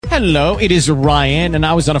Hello, it is Ryan, and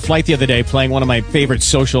I was on a flight the other day playing one of my favorite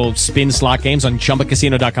social spin slot games on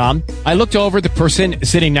ChumbaCasino.com. I looked over at the person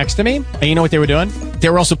sitting next to me, and you know what they were doing? They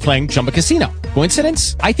were also playing Chumba Casino.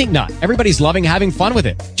 Coincidence? I think not. Everybody's loving having fun with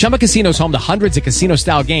it. Chumba Casino is home to hundreds of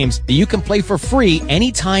casino-style games that you can play for free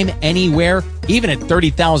anytime, anywhere, even at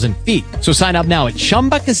 30,000 feet. So sign up now at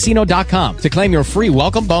ChumbaCasino.com to claim your free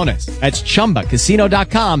welcome bonus. That's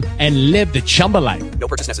ChumbaCasino.com and live the Chumba life. No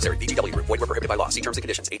purchase necessary. VGW. Void where prohibited by law. See terms and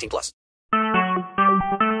conditions. 18+.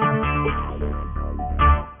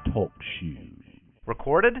 Talk shoes.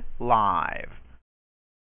 Recorded live.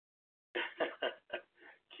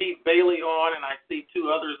 Keith Bailey on, and I see two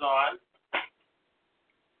others on.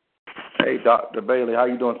 Hey, Dr. Bailey, how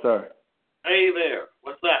you doing, sir? Hey there.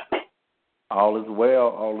 What's that? All is well.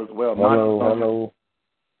 All is well. Hello.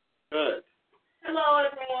 Good. Hello,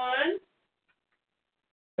 everyone.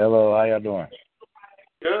 Hello, how y'all doing?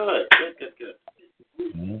 Good.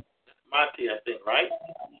 Mm-hmm. Monty, I think, right?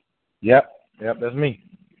 Yep, that's me.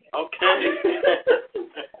 Okay.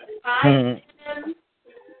 Hi.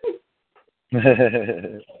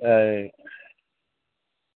 Hey.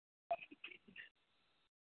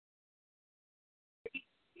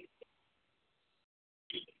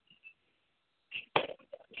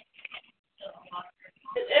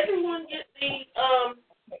 Did everyone get the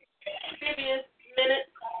previous minute?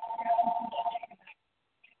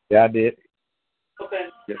 Yeah, I did. Okay.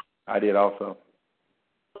 Yes, I did also.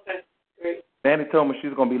 Okay, great. Nanny told me she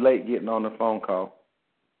was going to be late getting on the phone call.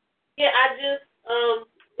 Yeah, I just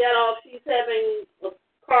got off. She's having a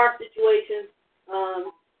car situation,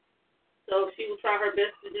 so she will try her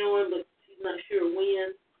best to join, but she's not sure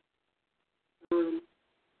when.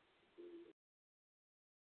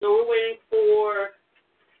 So we're waiting for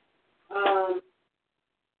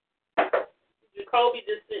Jacoby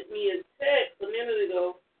just sent me a text a minute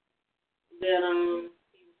ago that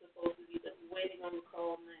he was supposed to be waiting on the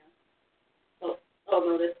call now. Oh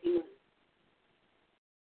no, that's him.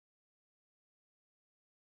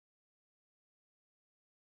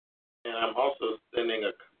 And I'm also sending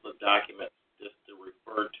a couple of documents just to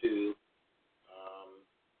refer to.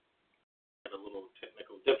 Had a little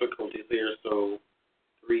technical difficulties there, so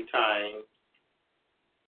 3 times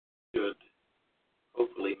should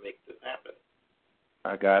hopefully make this happen.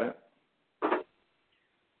 I got it.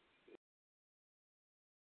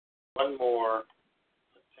 One more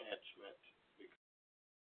attachment.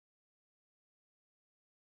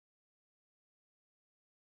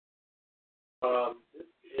 This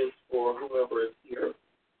is for whoever is here.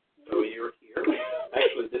 So you're here.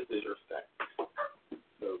 Actually, this is your stack.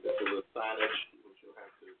 So this is a signage which you'll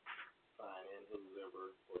have to sign in,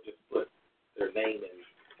 whoever, or just put their name in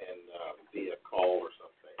and via call or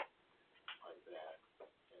something like that.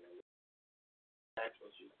 And then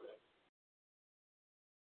attachments you said.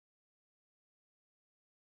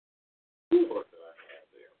 What that I have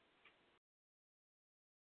there.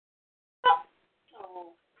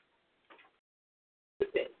 Oh.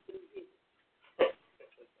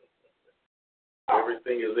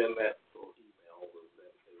 Everything is in that little email. Is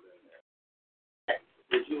in there.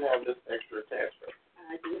 Did you have this extra attachment?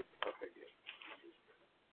 I do. Okay, good.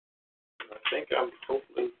 I think I'm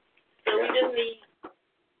hopefully. So we just need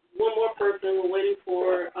one more person. We're waiting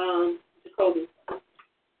for Jacoby.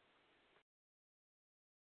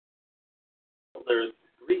 There's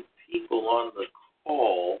 3 people on the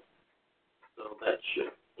call, so that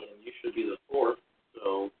you should be the 4th.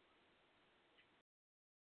 So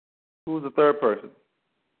Who's the third person?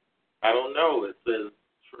 I don't know. It says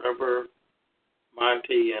Trevor,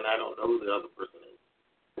 Monty, and I don't know who the other person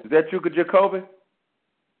is. Is that you, Jacoby?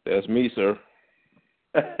 That's me, sir.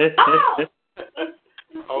 Oh,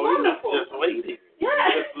 Oh, he's just waiting. Yeah.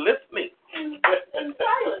 Just listening. In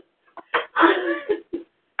silence.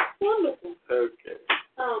 Wonderful. Okay.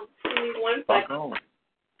 We need 1 second,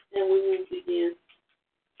 and we will begin.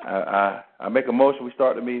 I make a motion. We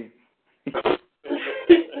start the meeting.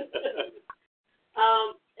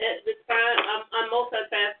 At this time, I'm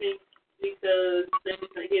multitasking because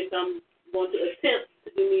I'm going to attempt to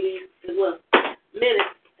do meetings as well,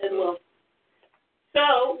 minutes as well. So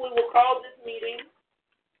we will call this meeting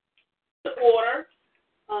to order.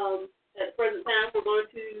 At the present time, we're going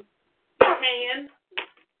to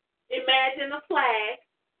imagine a flag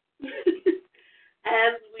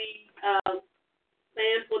as we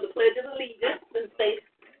stand for the Pledge of Allegiance and say,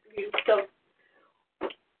 so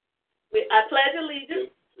I pledge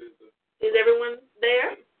allegiance. Is everyone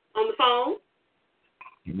there on the phone?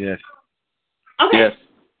 Yes. Okay. Yes.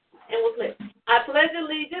 And we'll play. I pledge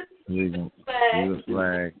allegiance To the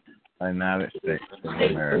flag of the United States of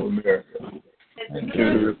America and to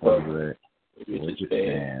the republic which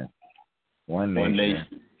stands one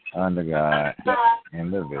nation, under God,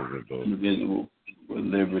 indivisible, with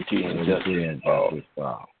liberty and justice for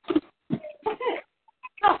all.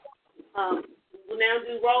 We'll now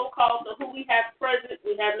do roll call. So who we have present?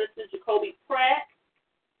 We have Mr. Jacoby Pratt.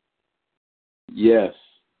 Yes.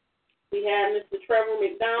 We have Mr. Trevor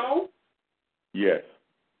McDonald. Yes.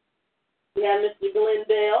 We have Mr. Glenn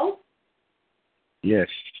Bell. Yes.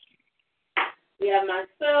 We have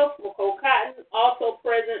myself, Nicole Cotton. Also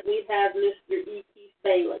present, we have Mr. E.P.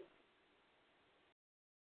 Bailey.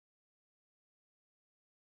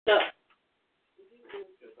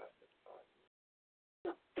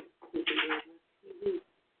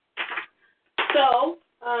 So,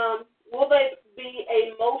 will there be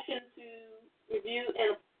a motion to review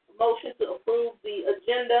and a motion to approve the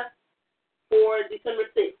agenda for December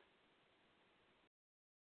 6th?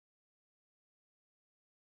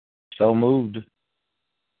 So moved.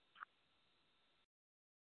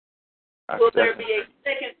 Will there be a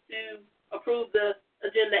second to approve the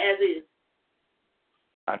agenda as is?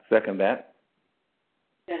 I second that.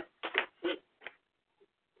 Okay.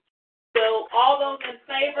 So all those in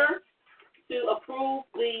favor to approve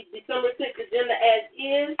the December 6th agenda as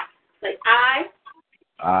is, say aye.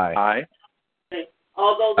 Aye. Aye. Okay.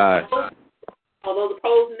 All those opposed? All those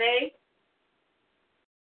opposed, nay.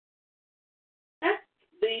 Okay.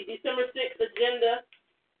 The December 6th agenda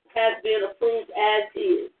has been approved as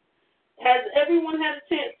is. Has everyone had a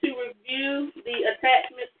chance to review the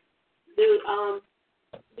attachments?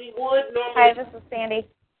 We would normally. Hi, this is Sandy.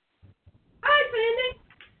 Hi, Sandy.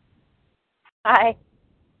 Hi.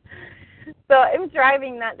 So I'm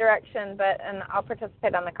driving that direction, and I'll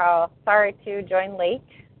participate on the call. Sorry to join late,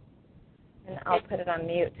 and I'll put it on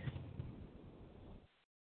mute.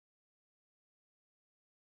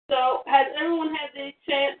 So has everyone had the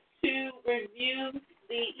chance to review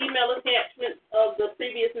the email attachments of the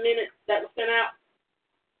previous minutes that were sent out?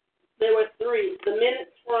 There were 3. The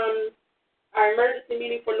minutes from our emergency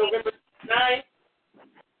meeting for November 9th.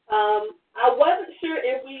 I wasn't sure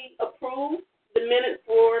if we approved the minutes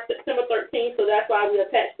for September 13th, so that's why we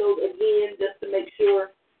attached those again, just to make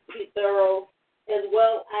sure to be thorough, as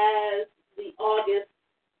well as the August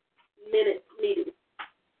minute meeting.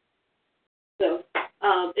 So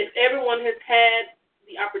if everyone has had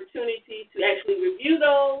the opportunity to actually review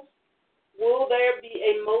those, will there be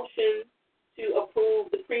a motion to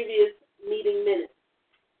approve the previous meeting minutes?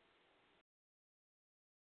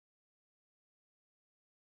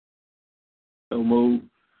 So moved.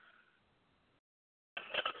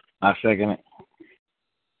 I second it.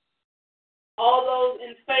 All those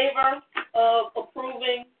in favor of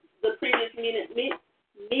approving the previous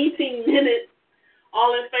meeting minutes,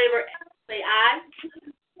 all in favor, say aye.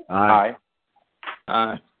 Aye.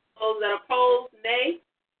 Aye. Those that oppose, nay.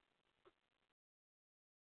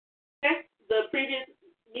 Okay. The previous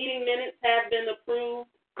meeting minutes have been approved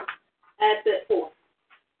as set forth.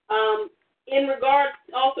 In regards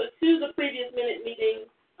also to the previous minute meetings,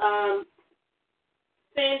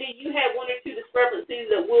 Sandy, you had 1 or 2 discrepancies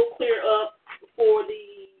that we'll clear up for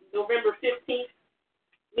the November 15th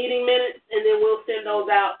meeting minutes, and then we'll send those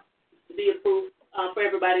out to be approved for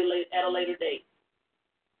everybody at a later date.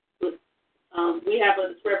 We have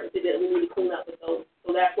a discrepancy that we need to clean up with those,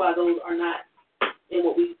 so that's why those are not in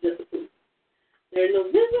what we just approved. There are no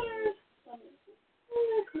visitors.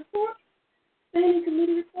 Report. Standing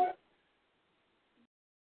committee report.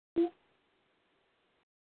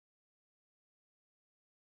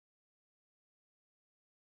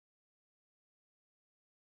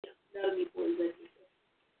 That'll be for executive.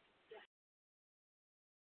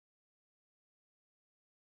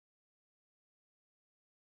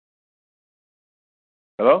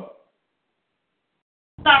 Hello?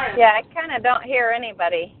 Sorry. Yeah, I kind of don't hear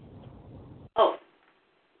anybody. Oh,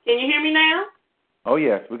 can you hear me now? Oh,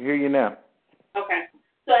 yes. We can hear you now. Okay.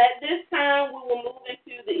 So at this time, we will move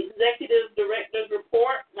into the executive director's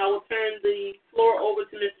report. I will turn the floor over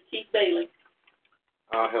to Mr. Keith Bailey.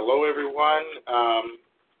 Hello, everyone.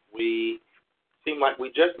 We seem like we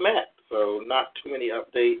just met, so not too many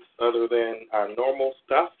updates other than our normal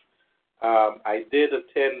stuff. I did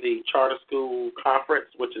attend the charter school conference,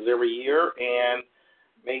 which is every year, and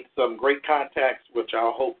made some great contacts, which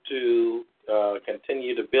I'll hope to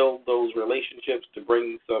continue to build those relationships to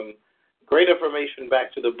bring some great information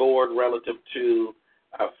back to the board relative to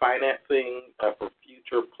financing for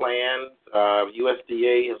future plans.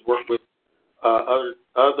 USDA has worked with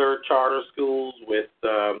other charter schools with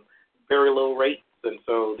very low rates, and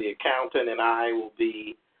so the accountant and I will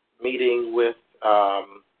be meeting with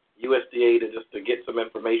USDA to get some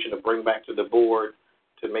information to bring back to the board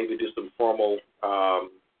to maybe do some formal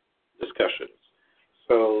discussions.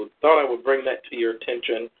 So thought I would bring that to your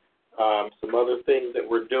attention. Some other things that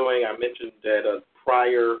we're doing, I mentioned at a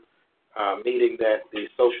prior meeting that the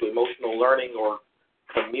social emotional learning or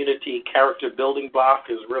community character building block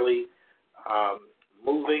is really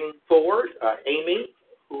moving forward. Amy,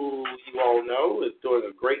 who you all know, is doing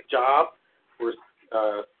a great job. We're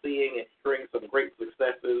seeing and hearing some great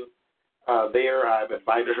successes there. I've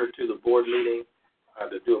invited her to the board meeting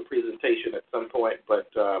to do a presentation at some point, but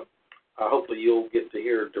hopefully you'll get to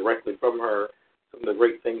hear directly from her some of the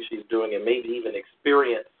great things she's doing and maybe even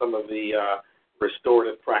experience some of the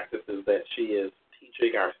restorative practices that she is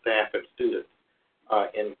teaching our staff and students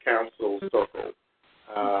in council circles.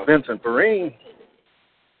 Vincent Perrine.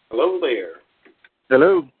 Hello there.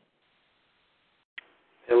 Hello.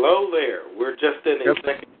 Hello there. We're just in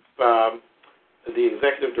the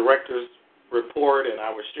executive director's report, and I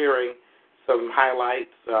was sharing some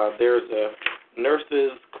highlights. There's a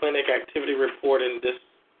nurses clinic activity report in this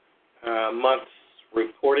month's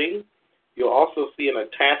reporting. You'll also see an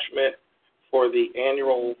attachment for the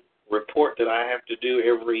annual report that I have to do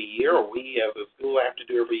every year, or we as a school have to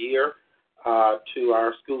do every year, to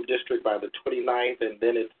our school district by the 29th, and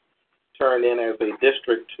then it's turned in as a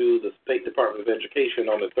district to the State Department of Education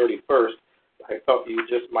on the 31st. I thought you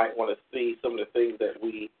just might want to see some of the things that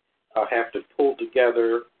we have to pull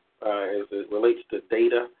together as it relates to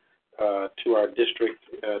data to our district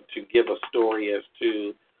to give a story as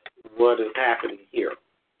to what is happening here.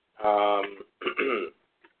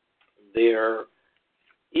 There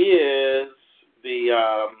is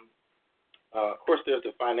of course, there's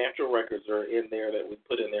the financial records are in there that we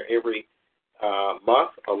put in there every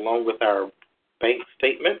month, along with our bank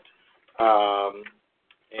statement.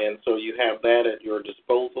 And so you have that at your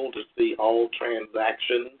disposal to see all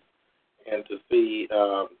transactions and to see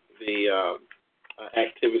the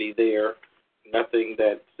activity there. Nothing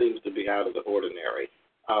that seems to be out of the ordinary.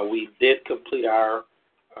 We did complete our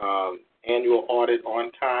annual audit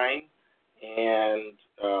on time, and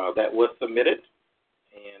that was submitted.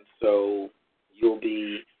 And so you'll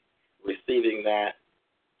be receiving that,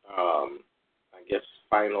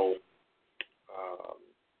 final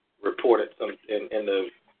report at in the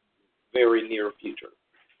very near future.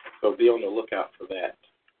 So be on the lookout for that.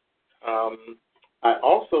 I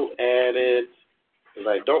also added, because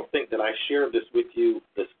I don't think that I shared this with you,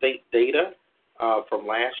 the state data from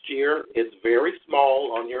last year. It's very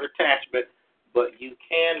small on your attachment, but you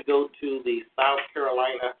can go to the South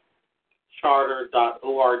Carolina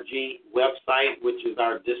charter.org website, which is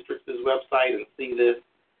our district's website, and see this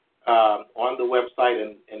on the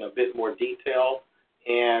website in a bit more detail.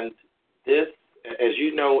 And this, as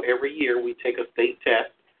you know, every year we take a state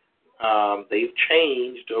test. They've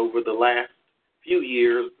changed over the last few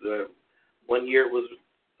years. One year it was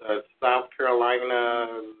South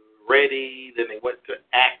Carolina Ready, then they went to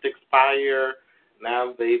Act Expire.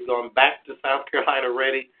 Now they've gone back to South Carolina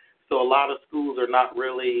Ready. So a lot of schools are not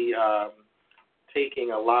really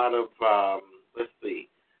taking a lot of,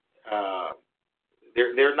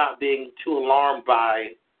 they're not being too alarmed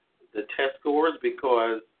by the test scores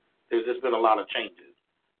because there's just been a lot of changes.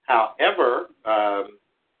 However,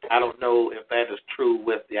 I don't know if that is true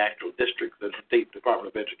with the actual districts and the State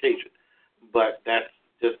Department of Education, but that's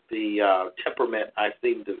just the temperament I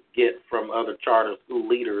seem to get from other charter school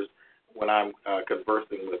leaders when I'm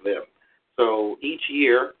conversing with them. So each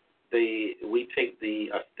year we take the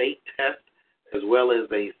state test as well as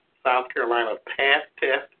a South Carolina PASS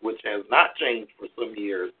test, which has not changed for some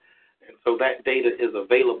years, and so that data is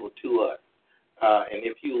available to us. And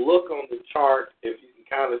if you look on the chart, if you can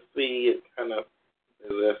kind of see it, kind of,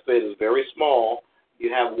 as I said, is very small.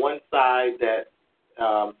 You have one side that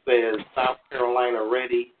says South Carolina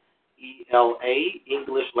Ready ELA,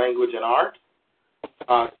 English Language and Arts.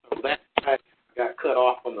 So that got cut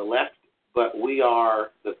off on the left, but we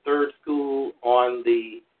are the third school on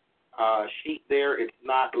the sheet there. It's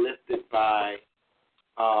not listed by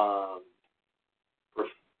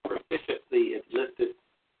proficiency. It's listed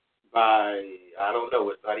by, I don't know,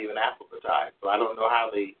 it's not even alphabetized, so I don't know how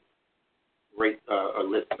the rates are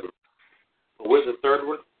listed. But we're the third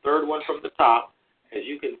one from the top. As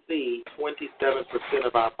you can see, 27%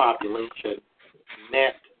 of our population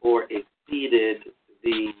met or exceeded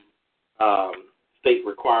the state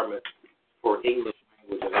requirements for English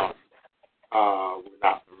language and arts. We're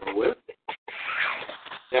not the lowest,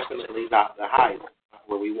 definitely not the highest, not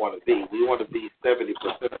where we want to be. We want to be 70%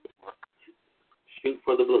 more. Shoot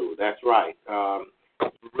for the blue. That's right.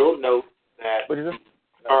 We'll note that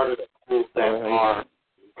charter schools that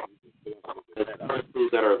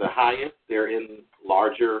are the highest, they're in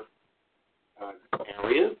larger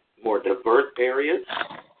areas, more diverse areas.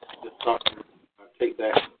 Just thought to take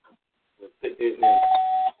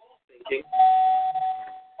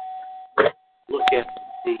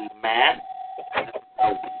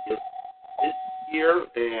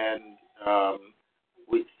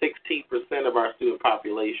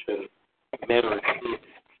population met or exceeded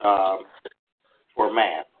for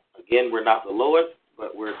math. Again, we're not the lowest,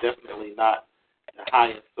 but we're definitely not the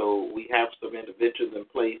highest. So we have some interventions in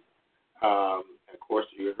place. Of course,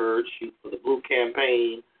 you heard Shoot for the Blue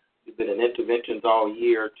campaign. We've been in interventions all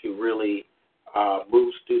year to really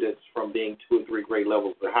move students from being 2 or 3 grade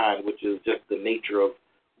levels behind, which is just the nature of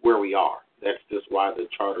where we are. That's just why the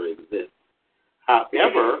charter exists.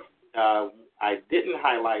 However, I didn't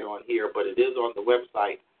highlight on here, but it is on the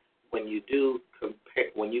website. When you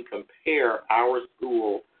compare our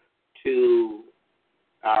school to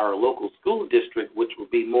our local school district, which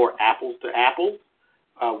would be more apples to apples,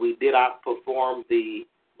 we did outperform the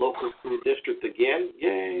local school district again,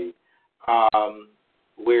 yay,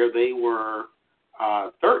 where they were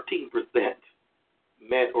 13%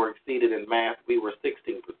 met or exceeded in math. We were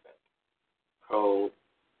 16%. So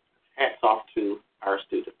hats off to our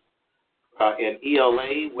students. In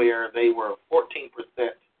ELA, where they were 14%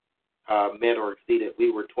 met or exceeded,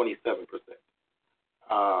 we were 27%.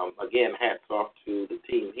 Again, hats off to the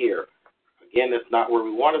team here. Again, that's not where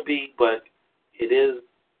we want to be, but it is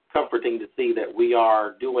comforting to see that we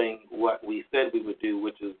are doing what we said we would do,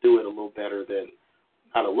 which is do it a little better than,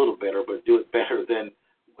 not a little better, but do it better than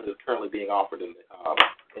what is currently being offered in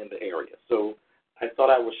the area. So I thought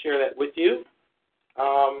I would share that with you.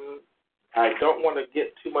 I don't want to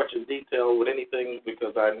get too much in detail with anything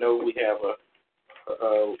because I know we have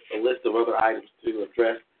a list of other items to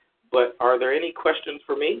address. But are there any questions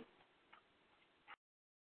for me?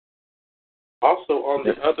 Also, on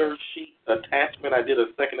the other sheet attachment, I did a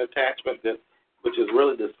second attachment which is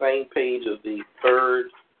really the same page as the third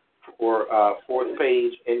or fourth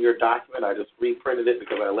page in your document. I just reprinted it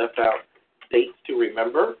because I left out dates to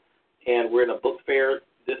remember. And we're in a book fair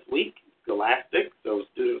this week, Scholastic, so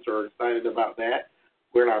students are excited about that.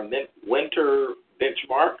 We're in our winter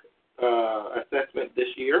benchmark assessment this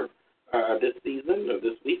year, this season, or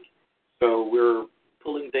this week. So we're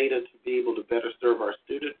pulling data to be able to better serve our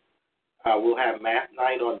students. We'll have math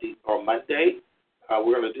night on Monday.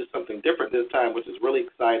 We're going to do something different this time, which is really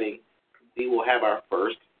exciting. We will have our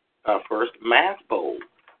first math bowl.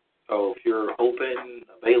 So if you're open,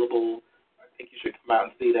 available, I think you should come out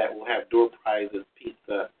and see that. We'll have door prizes,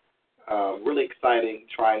 pizza. Really exciting,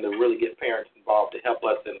 trying to really get parents involved to help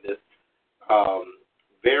us in this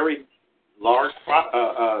very large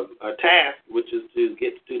task, which is to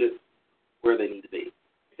get students where they need to be.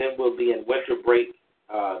 Then we'll be in winter break.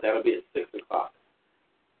 That'll be at 6 o'clock.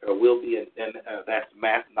 We'll be that's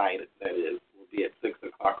math night, that is. We'll be at 6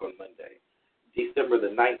 o'clock on Monday. December the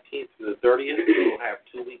 19th to the 30th, we'll have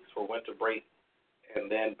 2 weeks for winter break, and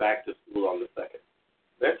then back to school on the 2nd.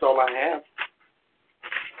 That's all I have.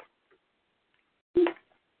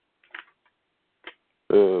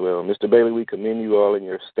 Well, Mr. Bailey, we commend you all and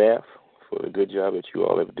your staff for the good job that you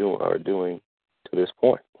all are doing to this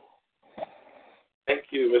point. Thank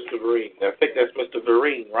you, Mr. Vereen. I think that's Mr.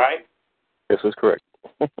 Vereen, right? This is correct.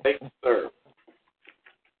 Thank you, sir.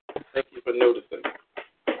 Thank you for noticing.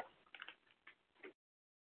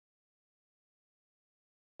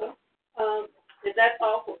 If that's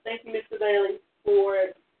all, thank you, Mr. Bailey, for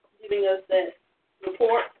giving us that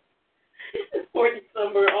report for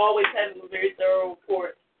December. Always having a very thorough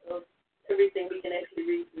report of everything we can actually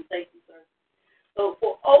read. So thank you, sir. So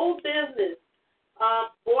for old business,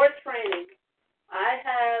 board training, I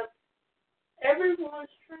have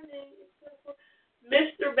everyone's training except for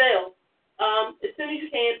Mr. Bell. As soon as you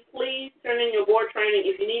can, please turn in your board training.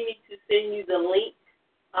 If you need me to send you the link,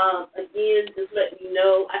 again, just let me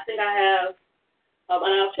know. I think I have,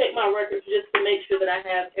 and I'll check my records just to make sure that I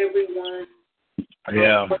have everyone.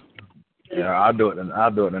 Yeah, I'll do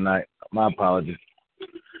it tonight. My apologies.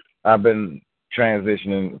 I've been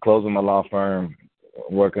transitioning, closing my law firm,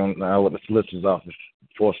 working with the solicitor's office,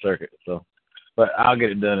 4th Circuit. So, but I'll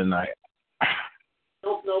get it done tonight.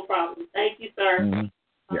 No problem. Thank you, sir. Mm-hmm.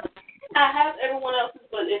 Yeah. I have everyone else's,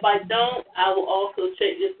 but if I don't, I will also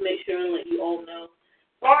check just to make sure and let you all know. As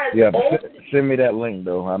far as Send me that link,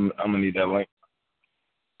 though. I'm going to need that link.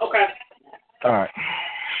 Okay. All right.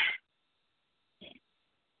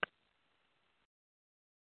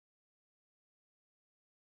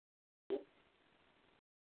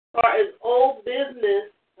 As far as old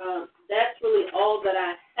business, that's really all that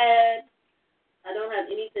I had. I don't have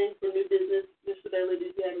anything for new business. Mr. Bailey,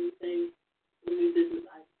 did you have anything for new business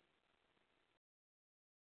items?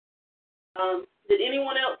 Did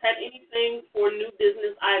anyone else have anything for new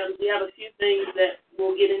business items? We have a few things that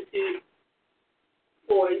we'll get into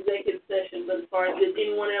for executive session, but as far as did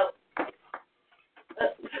anyone else?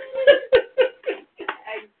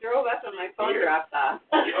 I drove up and my phone dropped off.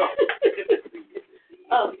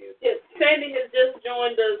 If Sandy has just joined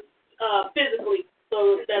joined us physically,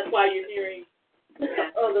 so that's why you're hearing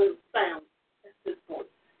other sounds at this point.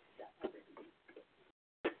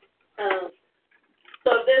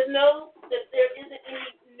 So if there isn't any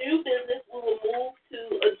new business, we will move to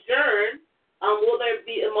adjourn. Will there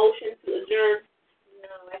be a motion to adjourn? No,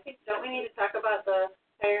 I think, don't we need to talk about the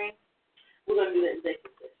hiring? We're going to do that in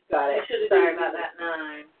executive session. Got it. Sorry about that. 9. All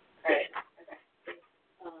right. Okay.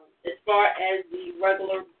 As far as the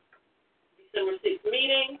regular December 6th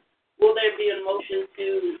meeting, will there be a motion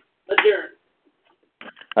to adjourn?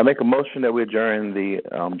 I make a motion that we adjourn the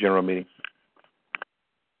general meeting.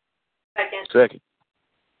 Second. Okay.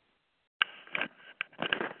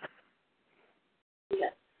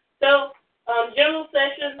 So, general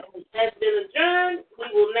session has been adjourned. We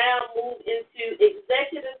will now move into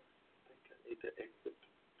executive. Do I need to exit?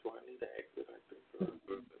 I think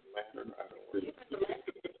for the matter.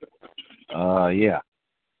 I don't know. Yeah.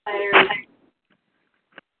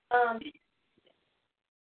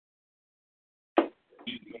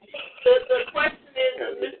 The question is,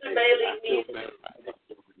 Mr. Bailey needs.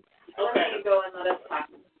 Okay. You go and let us talk.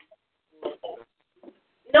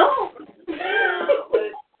 No.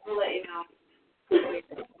 We'll let you know.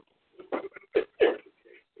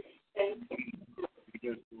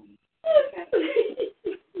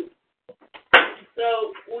 So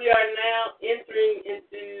we are now entering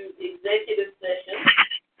into executive session.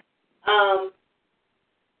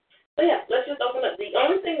 So yeah, let's just open up. The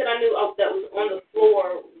only thing that I knew of that was on the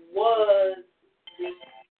floor was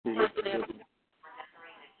the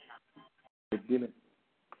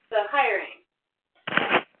hiring.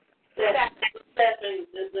 The staffing.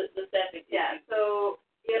 Yeah, so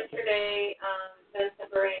yesterday,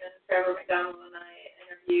 Vincent Vereen and Trevor McDonald and I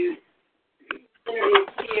interviewed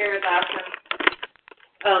here with Austin.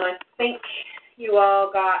 I think you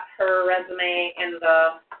all got her resume in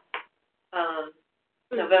the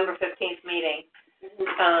November 15th meeting.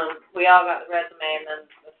 We all got the resume, and then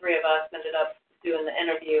the three of us ended up doing the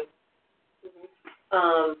interview.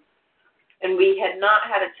 And we had not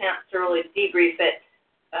had a chance to really debrief it,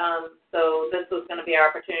 so this was going to be our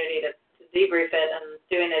opportunity to debrief it, and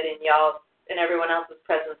doing it in y'all and everyone else's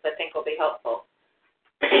presence, I think, will be helpful.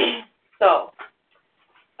 So,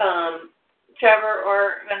 Trevor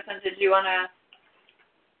or Vincent, did you want to,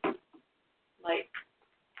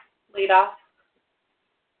 lead off?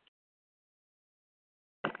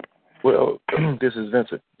 Well, this is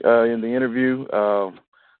Vincent. In the interview,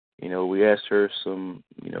 we asked her some,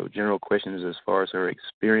 general questions as far as her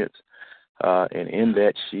experience, and in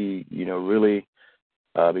that she, really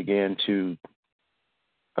began to,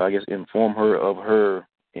 inform her of her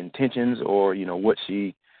intentions or, what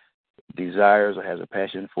she desires or has a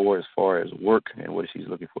passion for as far as work and what she's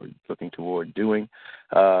looking toward doing.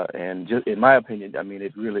 And just in my opinion,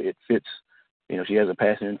 it fits. She has a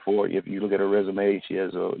passion for. If you look at her resume, she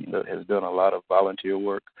has done a lot of volunteer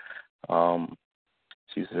work.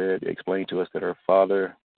 She explained to us that her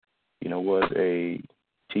father, was a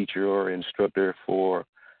teacher or instructor for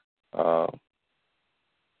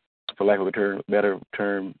lack of a better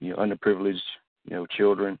term, underprivileged,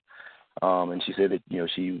 children. And she said that,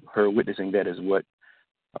 her witnessing that is what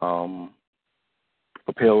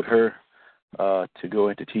propelled her to go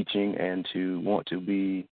into teaching and to want to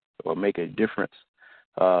be or make a difference.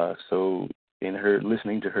 So in her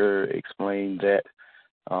listening to her explain that,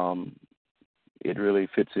 it really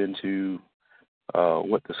fits into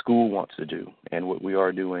what the school wants to do and what we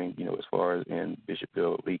are doing, as far as in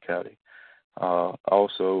Bishopville, Lee County.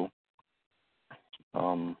 Also,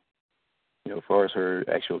 as far as her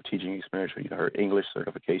actual teaching experience, her English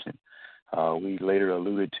certification, we later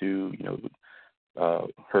alluded to,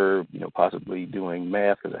 her, possibly doing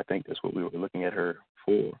math, because I think that's what we were looking at her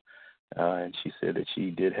for. And she said that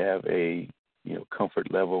she did have a,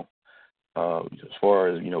 comfort level as far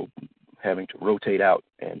as, having to rotate out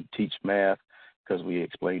and teach math, because we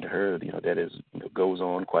explained to her, that is, goes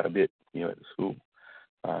on quite a bit, at the school.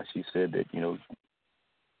 She said that,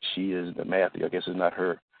 she is the math, I guess, is not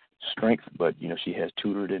her strength, but, she has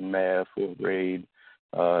tutored in math, 4th grade,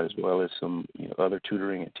 as well as some, other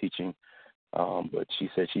tutoring and teaching. But she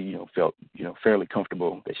said she, felt, fairly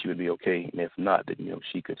comfortable that she would be okay. And if not, that,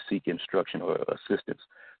 she could seek instruction or assistance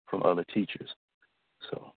from other teachers.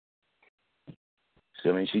 So,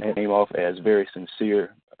 she came off as very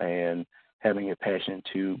sincere and having a passion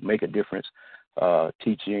to make a difference,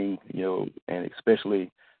 teaching, and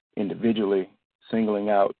especially individually singling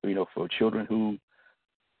out, for children who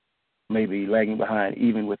may be lagging behind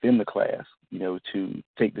even within the class, to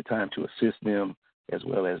take the time to assist them as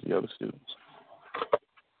well as the other students.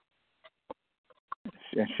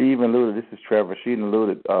 And she even alluded, this is Trevor, she even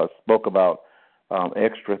alluded, spoke about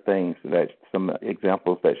extra things, that some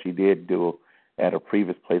examples that she did do at a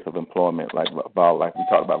previous place of employment, like we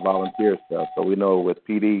talked about volunteer stuff. So we know with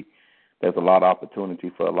PD, there's a lot of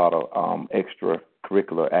opportunity for a lot of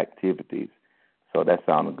extracurricular activities. So that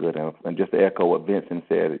sounded good. And just to echo what Vincent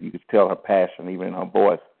said, you could tell her passion, even in her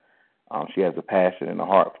voice. She has a passion and a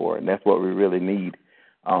heart for it, and that's what we really need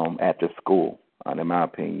at the school, in my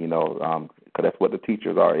opinion. Because that's what the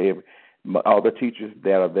teachers are. All the teachers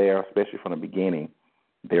that are there, especially from the beginning,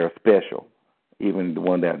 they're special. Even the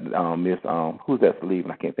one that Miss who's that's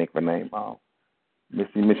leaving? I can't think of her name. Miss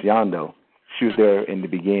Yondo. She was there in the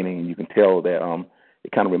beginning, and you can tell that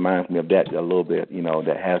it kind of reminds me of that a little bit.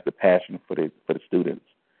 That has the passion for the students,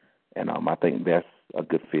 and I think that's a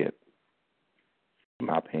good fit, in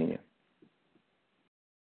my opinion.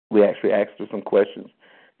 We actually asked her some questions,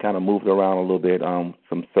 kind of moved around a little bit,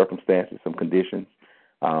 some circumstances, some conditions.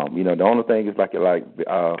 The only thing is like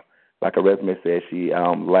a resume says, she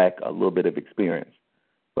lacked a little bit of experience.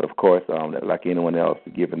 But of course, like anyone else,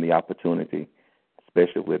 given the opportunity,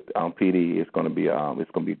 especially with PD, it's going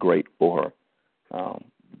to be great for her.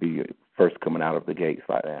 Be first coming out of the gates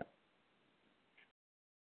like that.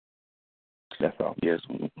 That's all. Yes,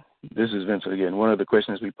 this is Vincent again. One of the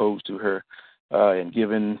questions we posed to her, and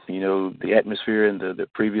given the atmosphere and the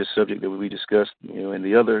previous subject that we discussed, in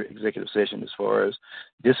the other executive session as far as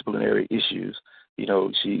disciplinary issues,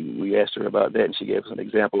 we asked her about that, and she gave us an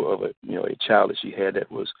example of a child that she had that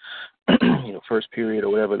was, first period or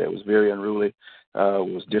whatever, that was very unruly,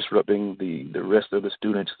 was disrupting the rest of the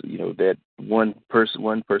students. That one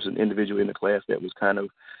person individual in the class that was kind of,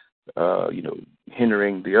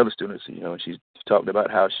 hindering the other students. And she talked about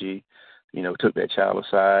how she, took that child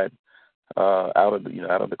aside out of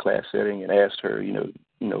the class setting and asked her,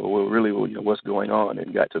 what's going on,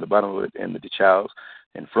 and got to the bottom of it, and the child's.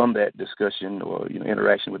 And from that discussion or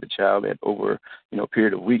interaction with the child, that over a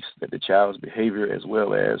period of weeks, that the child's behavior as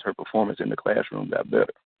well as her performance in the classroom got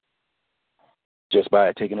better, just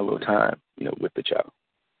by taking a little time, with the child.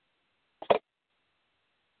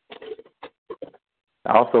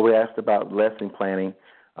 Also, we asked about lesson planning.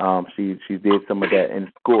 She did some of that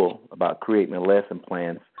in school about creating a lesson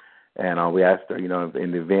plans, and we asked her,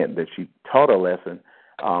 in the event that she taught a lesson,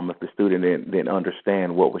 if the student didn't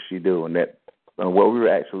understand, what would she do? And that what we were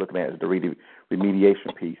actually looking at is the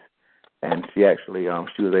remediation piece. And she actually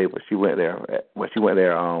she went there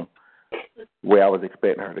where I was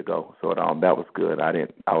expecting her to go. So that was good. I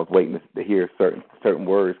was waiting to hear certain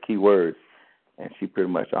words, key words, and she pretty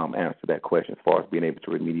much answered that question as far as being able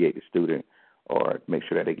to remediate the student or make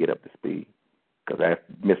sure that they get up to speed. Because as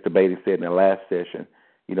Mr. Beatty said in the last session,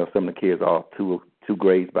 some of the kids are two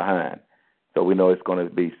grades behind. So we know it's going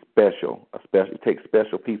to be special. It takes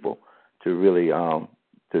special people to really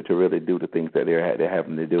to really do the things that they're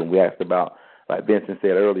having to do. And we asked about, like Vincent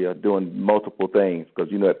said earlier, doing multiple things.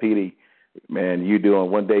 Because at PD, man, you're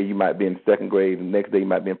doing one day you might be in second grade, and the next day you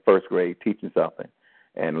might be in first grade teaching something.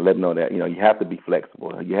 And let them know that you have to be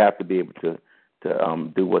flexible. You have to be able to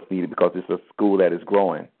do what's needed, because it's a school that is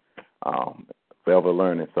growing, forever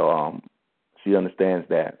learning. So she understands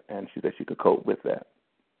that, and she said she could cope with that.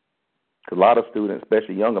 Because a lot of students,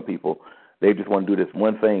 especially younger people, they just want to do this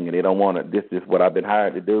one thing, and they don't want to. This is what I've been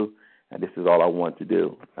hired to do, and this is all I want to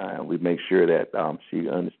do. We make sure that she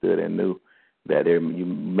understood and knew that you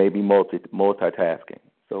may be multitasking.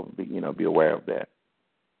 So be aware of that.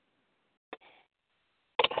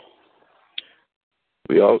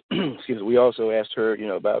 We also asked her,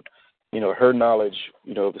 about, her knowledge,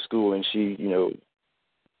 of the school, and she,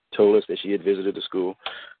 told us that she had visited the school,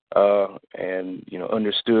 and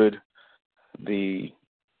understood the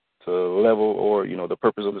level or the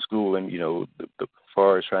purpose of the school, and the as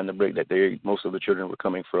far as trying to break that, most of the children were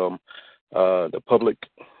coming from the public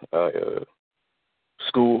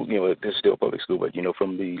school. It's still public school, but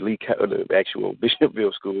from the actual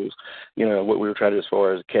Bishopville schools. What we were trying to, as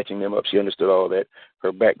far as catching them up, she understood all that.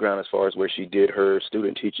 Her background, as far as where she did her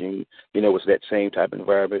student teaching, was that same type of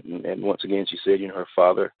environment. And once again, she said, her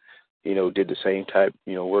father, did the same type,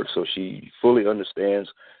 work. So she fully understands,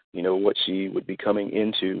 what she would be coming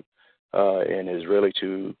into, and is ready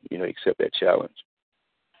to, accept that challenge.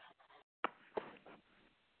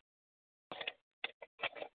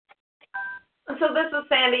 So this is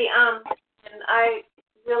Sandy, and I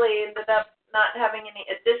really ended up not having any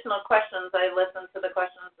additional questions. I listened to the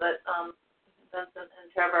questions that Vincent and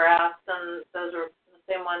Trevor asked, and those were the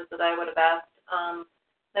same ones that I would have asked.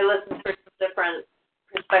 I listened for some different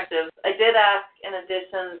perspectives. I did ask, in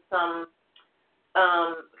addition, some,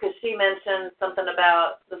 because she mentioned something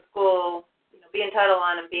about the school, being Title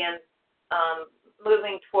I and being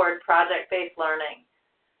moving toward project-based learning.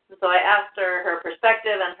 And so I asked her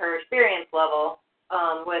perspective and her experience level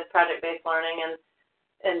with project-based learning,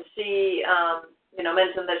 and she,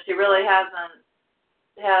 mentioned that she really hasn't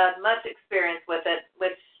had much experience with it,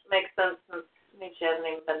 which makes sense since she hasn't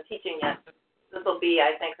even been teaching yet. This will be,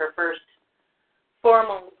 I think, her first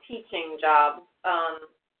formal teaching job.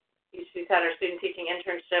 She's had her student teaching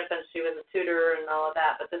internship, and she was a tutor and all of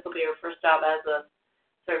that, but this will be her first job as a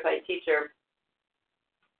certified teacher.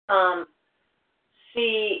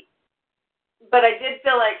 But I did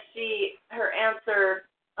feel like her answer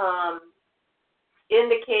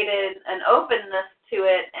indicated an openness to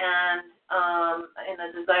it and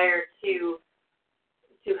a desire to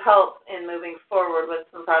help in moving forward with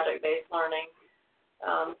some project-based learning.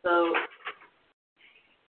 So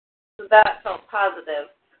that felt positive.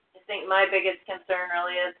 I think my biggest concern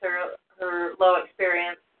really is her low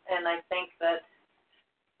experience, and I think that's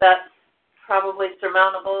probably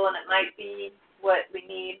surmountable, and it might be what we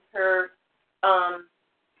need her.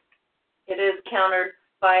 It is countered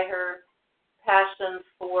by her passion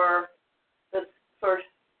for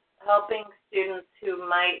helping students who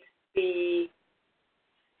might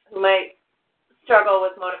struggle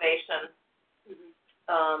with motivation.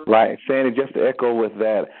 Right, Sandy. Just to echo with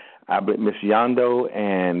that, Miss Yondo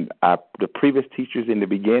and the previous teachers in the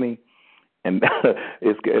beginning, and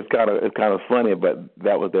it's kind of funny, but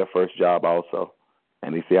that was their first job also,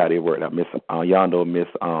 and you see how they work. Now, Miss Yondo, Miss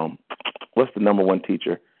what's the number one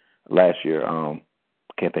teacher last year?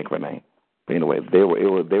 Can't think of her name. But anyway, they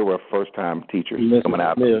were first time teachers coming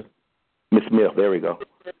out. Miss Smith, there we go.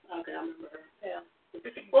 Okay, I remember her. Yeah.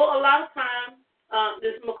 Well, a lot of times,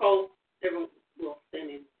 this is McCall. Everyone,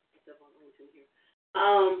 standing except on LinkedIn here.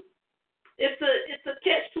 It's a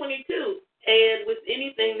catch-22, and with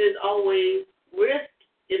anything, there's always risk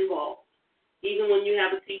involved. Even when you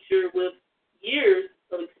have a teacher with years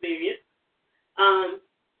of experience,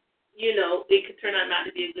 it could turn out not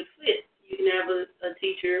to be a good fit. You can have a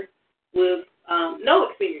teacher with no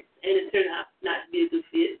experience, and it turned out not to be a good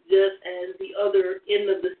fit. Just as the other end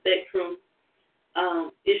of the spectrum,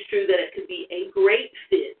 it's true that it could be a great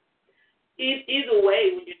fit. Either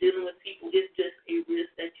way, when you're dealing with people, it's just a risk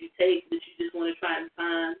that you take, but you just want to try and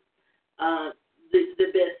find the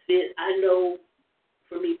best fit. I know,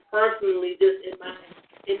 for me personally, just in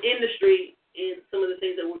industry and some of the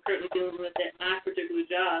things that we're currently dealing with at my particular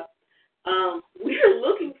job, we're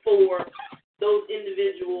looking for those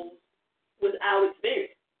individuals without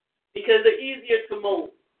experience because they're easier to mold.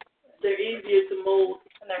 They're And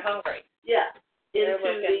they're hungry. Yeah. They're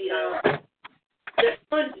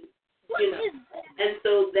spongy, And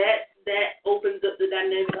so that opens up the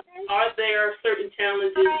dynamic. Are there certain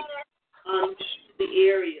challenges to the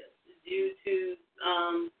area due to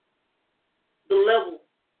the level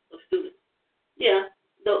of students? Yeah,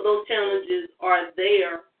 those challenges are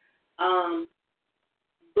there.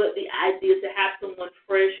 But the idea to have someone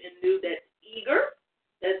fresh and new that's eager,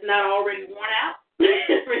 that's not already worn out,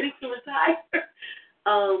 ready to retire,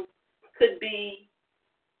 could be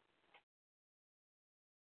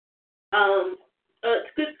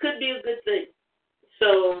could be a good thing.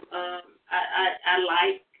 So I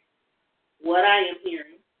like what I am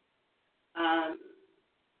hearing,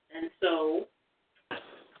 and so it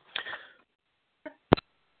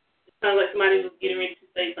sounds like somebody was getting ready to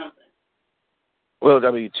say something. Well,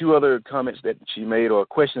 two other comments that she made or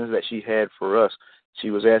questions that she had for us.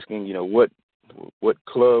 She was asking, what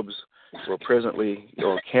clubs were presently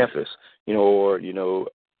on campus, or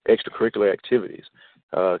extracurricular activities,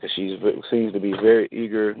 because she seems to be very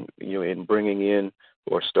eager, in bringing in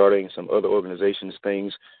or starting some other organizations,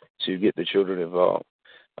 things to get the children involved.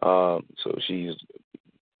 So seems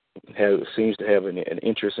to have an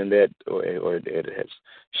interest in that, or it has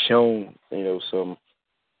shown, some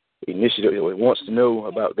initiative, or wants to know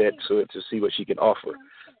about that, so to see what she can offer.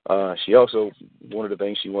 She also, one of the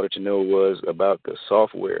things she wanted to know was about the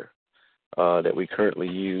software that we currently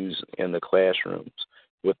use in the classrooms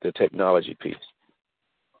with the technology piece.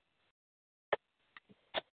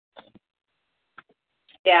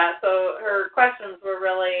 Yeah, so her questions were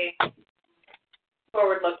really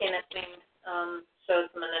forward-looking. It seemed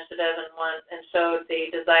showed some initiative and showed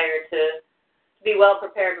the desire to be well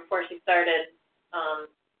prepared before she started,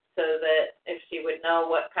 so that if she would know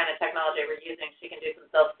what kind of technology we're using, she can do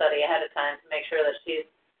some self-study ahead of time to make sure that she's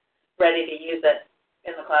ready to use it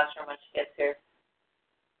in the classroom when she gets here.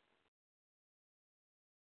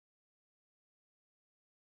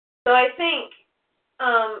 So I think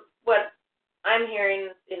what I'm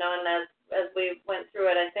hearing, and as we went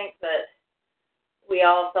through it, I think that we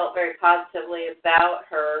all felt very positively about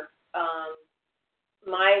her.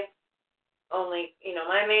 My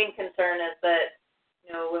main concern is that,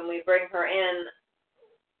 when we bring her in,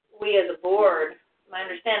 we as a board, my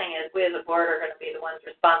understanding is we as a board are going to be the ones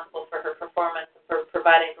responsible for her performance and for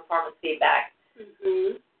providing performance feedback.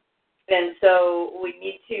 Mm-hmm. And so we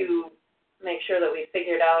need to make sure that we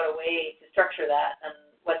figured out a way to structure that and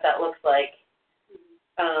what that looks like.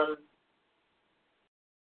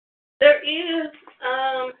 There is,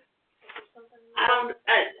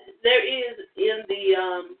 there is in the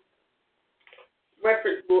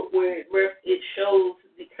reference book where it shows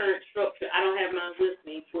the current structure. I don't have mine with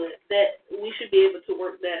me, but that we should be able to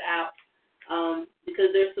work that out because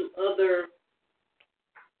there's some other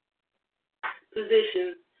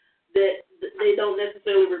positions that they don't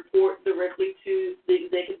necessarily report directly to the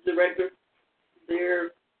executive director.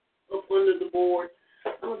 They're up under the board. I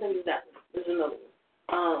don't think it's that one. There's another one.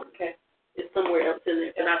 Okay. It's somewhere else in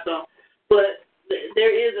there that I saw. But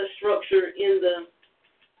there is a structure in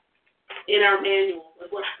our manual,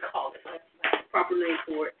 is what I call it. That's the proper name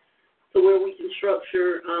for it. So where we can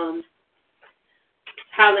structure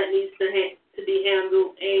how that needs to be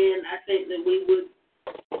handled, and I think that we would,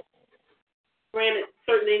 granted,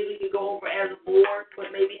 certain things we can go over as a board,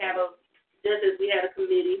 but maybe have just as we had a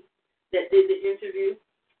committee that did the interview,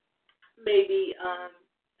 maybe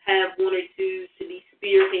have one or two to be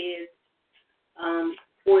spearheads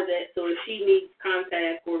for that. So if she needs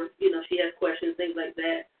contact or, she has questions, things like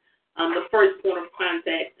that, the first point of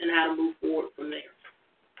contact and how to move forward from there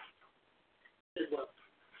as well.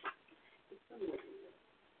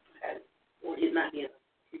 Or it might be in a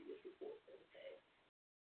previous report.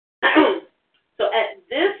 So at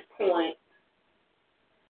this point,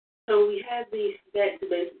 so we had these back to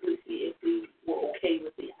basically see if we were okay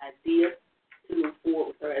with the idea to move forward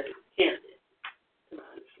with her as a candidate, to my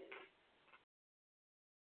understanding.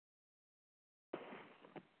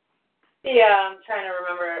 Yeah, I'm trying to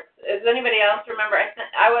remember. Does anybody else remember? I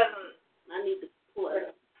need to pull it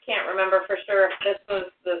up. Can't remember for sure if this was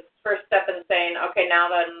the first step in saying, okay, now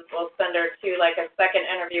then we'll send her to like a second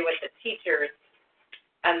interview with the teachers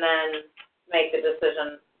and then make the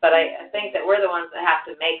decision. But I think that we're the ones that have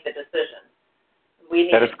to make the decision. We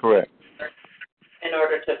need that is correct. In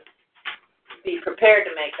order to be prepared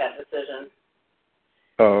to make that decision.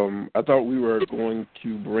 I thought we were going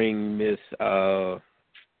to bring Miss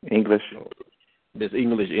English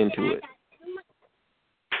into it.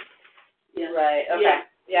 Yeah. Right. Okay.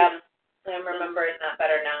 Yeah. I'm remembering that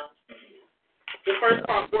better now. The first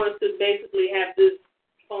part was to basically have this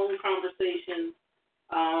phone conversation.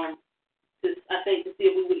 I think to see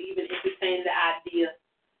if we would even entertain the idea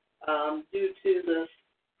due to the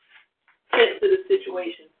sensitive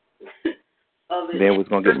situation of it. Then we're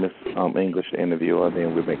going to get Miss English to interview her,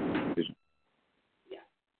 then we'll make a decision. Yeah.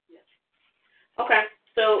 Okay.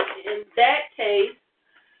 So in that case,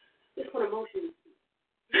 just want a motion.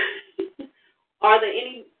 Are there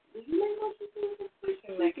any? Will you make motions? We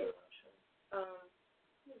can make a motion.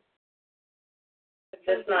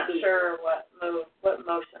 Just not sure what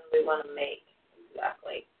motion we want to make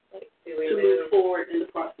exactly. Like, do we move forward in the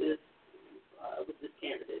process with this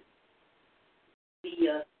candidate?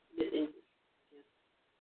 Ms. English.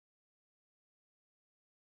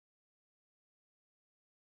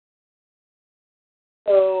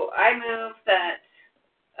 So I move that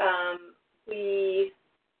we,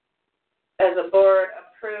 as a board,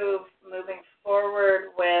 approve moving forward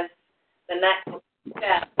with the next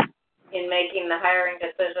step in making the hiring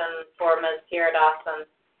decision for Ms. Kiera Dawson,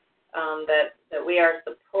 that we are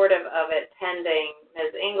supportive of it pending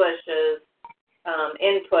Ms. English's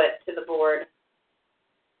input to the board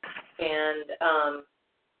and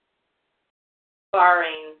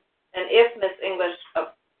barring, and if Ms. English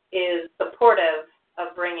is supportive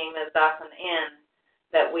of bringing Ms. Dawson in,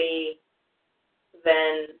 that we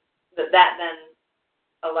then, that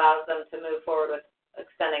allows them to move forward with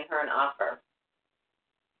extending her an offer.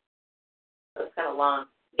 So it's kind of long.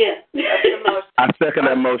 Yeah. That's the motion. I second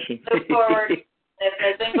that motion. Move forward. If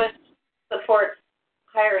Ms. English supports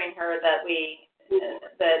hiring her, that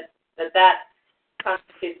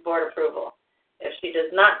constitutes board approval. If she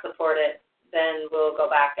does not support it, then we'll go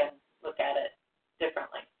back and look at it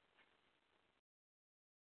differently.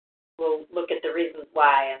 We'll look at the reasons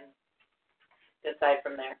why and decide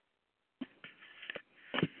from there.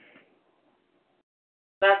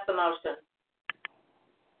 That's the motion.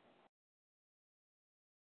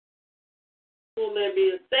 Will there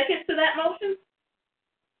be a second to that motion?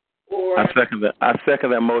 Or I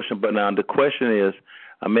second that motion, but now the question is,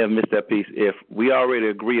 I may have missed that piece. If we already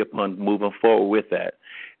agree upon moving forward with that,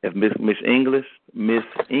 if Miss English,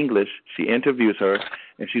 she interviews her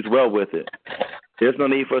and she's well with it, there's no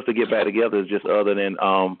need for us to get back together. It's just other than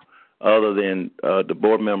other than the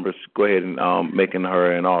board members go ahead and making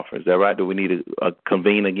her an offer. Is that right? Do we need to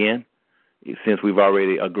convene again since we've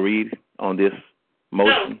already agreed on this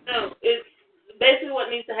motion? No. It's basically what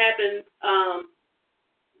needs to happen.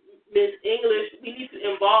 Miss English, we need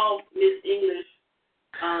to involve Miss English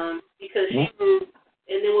because she moved,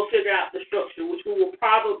 and then we'll figure out the structure, which we will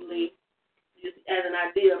probably, just as an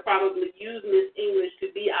idea, probably use Miss English to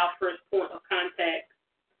be our first point of contact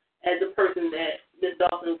as the person that Miss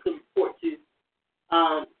Dawson could report to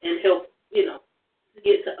and help, to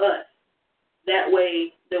get to us. That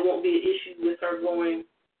way there won't be an issue with her going,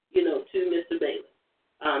 to Mr. Bailey.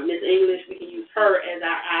 Miss English, we can use her as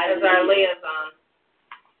our eyes. As our liaison.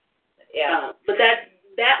 Yeah. But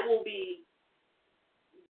that will be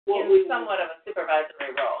what we somewhat of a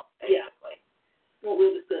supervisory role, basically. Yeah. What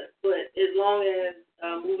we'll discuss. But as long as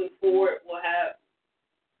moving forward we'll have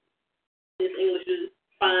Miss English is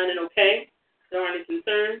fine and okay, there aren't any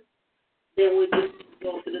concerns, then we'll just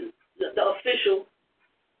go to the official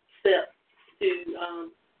step to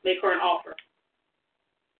make her an offer.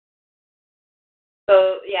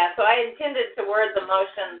 So I intended to word the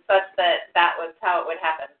motion such that was how it would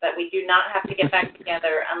happen, that we do not have to get back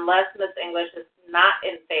together unless Ms. English is not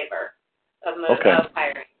in favor of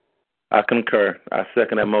hiring. I concur. I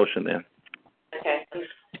second that motion then. Okay.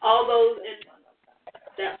 All those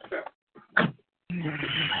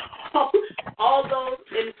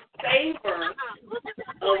in favor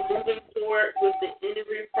of moving forward with the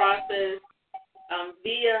interview process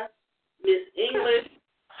via Ms. English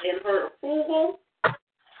and her approval.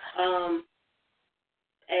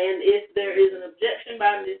 And if there is an objection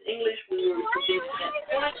by Ms. English, we will proceed to that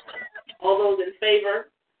point. All those in favor,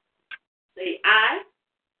 say aye.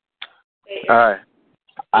 Aye.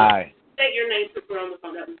 Aye. State your name, put on the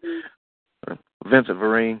phone. That was good. Vincent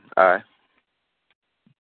Vereen, aye.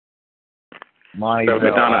 Monty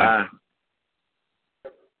aye.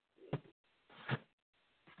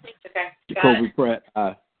 Okay. Jacoby Pratt,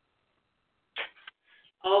 aye.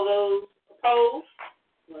 All those opposed?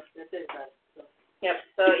 Well, that's it, right? Yep,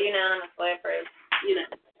 so unanimously approved.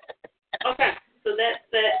 Okay, so that's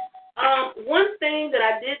that. One thing that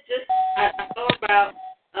I did I thought about,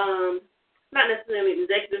 not necessarily an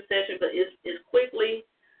executive session, but is quickly,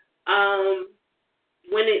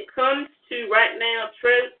 when it comes to right now,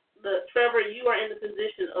 Trevor, you are in the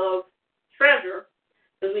position of treasurer,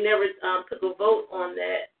 because we never took a vote on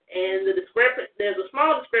that. And there's a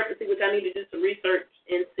small discrepancy, which I need to do some research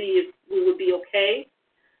and see if we would be okay.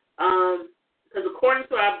 Because according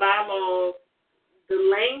to our bylaws, the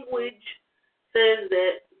language says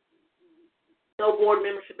that no board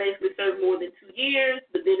member should basically serve more than 2 years,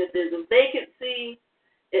 but then if there's a vacancy,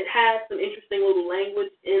 it has some interesting little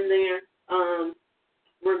language in there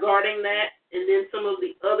regarding that. And then some of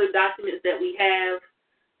the other documents that we have,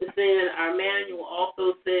 then our manual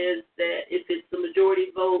also says that if it's the majority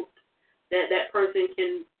vote, that person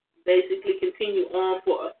can basically continue on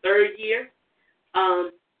for a third year.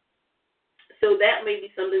 So that may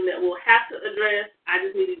be something that we'll have to address. I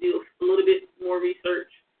just need to do a little bit more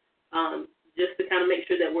research just to kind of make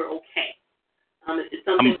sure that we're okay. If it's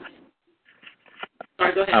something...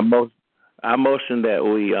 Sorry, go ahead. I motion that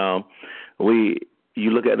you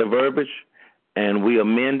look at the verbiage and we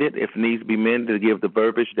amend it if it needs to be amended to give the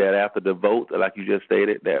verbiage that after the vote, like you just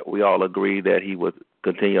stated, that we all agree that he would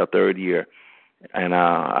continue a third year. And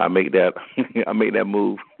I make that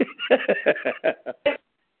move.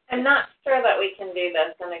 I'm not sure that we can do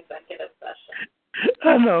this in executive session.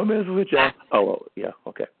 I know, Ms. Witcher. Oh, yeah,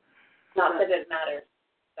 okay. Not that it matters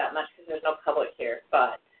that much because there's no public here,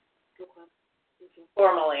 but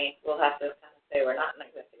formally we'll have to kind of say we're not in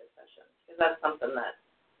executive session because that's something that.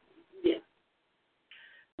 Yeah.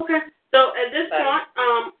 Okay. So at this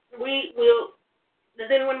point, we will.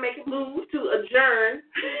 Does anyone make a move to adjourn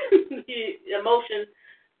the motion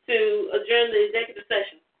to adjourn the executive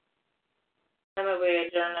session? I'm going to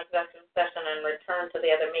adjourn the executive session and return to the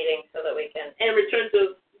other meeting so that we can. And return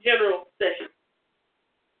to general session.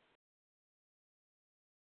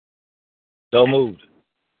 So moved.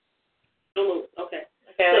 So moved. Okay.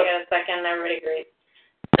 Okay, we got a second. Everybody agrees.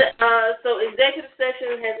 So executive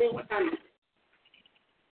session has been what time?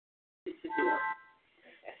 6:51.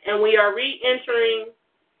 And we are re-entering.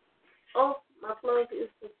 Oh, my plug is.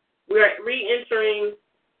 We are re-entering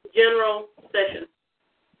general session.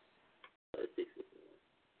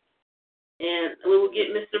 And we will get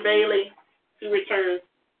Mr. Bailey to return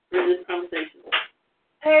for this conversation.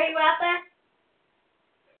 Hey, are you out there?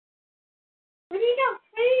 Where do you go?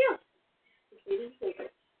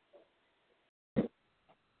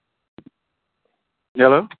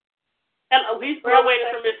 Hello? Hello. we're still waiting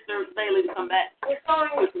for Mr. Bailey to come back. We're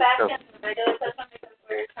going back into the regular session because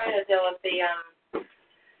we're trying to deal with the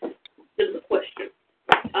question.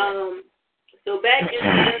 So back in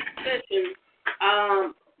the session,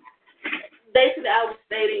 basically I was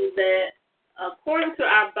stating that according to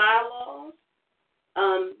our bylaws,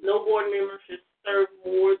 no board member should serve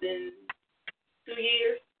more than 2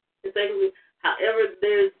 years consecutively. However,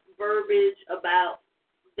 there's verbiage about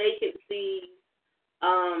vacancies,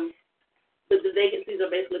 but the vacancies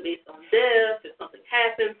are basically based on death. If something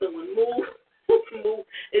happens, someone moves,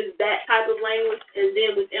 is that type of language. And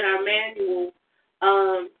then within our manual,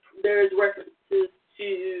 there's references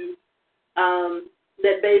to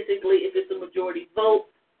that basically if it's a majority vote,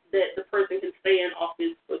 that the person can stay in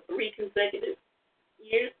office for 3 consecutive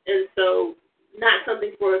years. And so not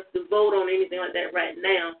something for us to vote on anything like that right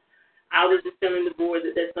now. I was just telling the board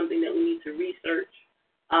that that's something that we need to research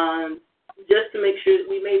just to make sure that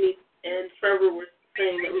we may need, and Trevor was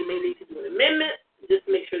saying that we may need to do an amendment just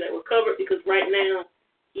to make sure that we're covered, because right now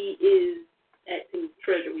he is acting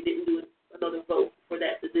treasurer. We didn't do another vote for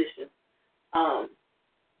that position.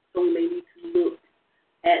 So we may need to look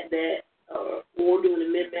at that or do an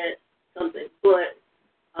amendment, something. But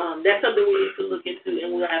that's something we need to look into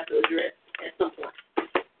and we'll have to address at some point.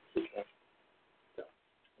 Okay. So.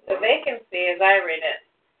 The vacancy, as I read it,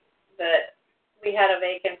 that we had a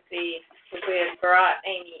vacancy because we had brought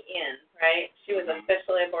Amy in, right? She was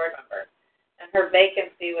officially a board member. And her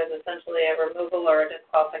vacancy was essentially a removal or a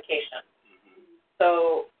disqualification.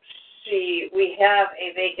 So we have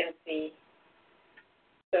a vacancy,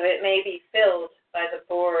 so it may be filled by the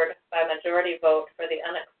board by majority vote for the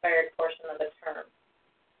unexpired portion of the term.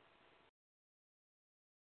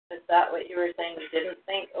 Is that what you were saying you didn't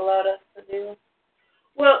think allowed us to do?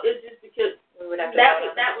 Well, it's just because we would have to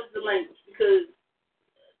that was the language. Because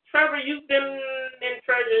Trevor, you've been in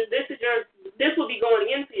treasurer. This will be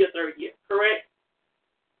going into your 3rd year, correct?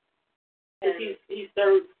 Because he's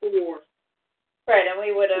served 4. Right, and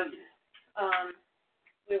we would have.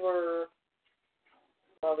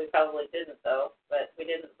 We probably didn't though, but we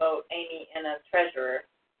didn't vote Amy in as treasurer.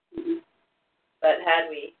 Mm-hmm. But had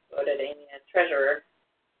we voted Amy as treasurer,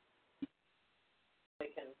 we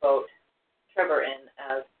can vote Trevor in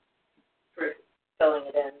as filling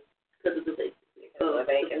it in because of the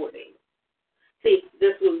vacancy. See,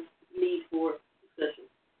 this was need for discussion.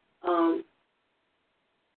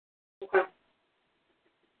 Okay.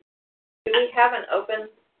 Do we have an open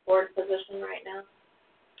board position right now?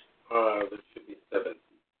 There should be 7.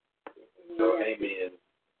 So Amy has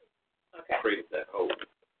created that hole.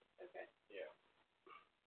 Okay. Yeah.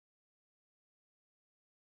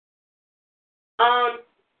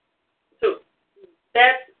 So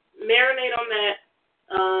that's marinate on that.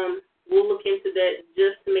 We'll look into that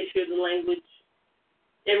just to make sure the language.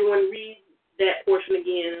 Everyone read that portion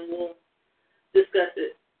again, and we'll discuss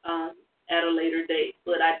it at a later date.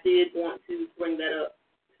 But I did want to bring that up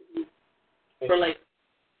for later.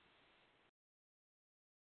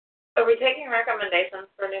 Are we taking recommendations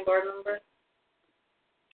for new board members?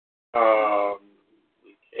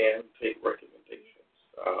 We can take recommendations.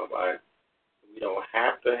 We don't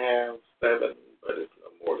have to have 7, but it's no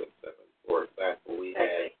more than 7. For example, we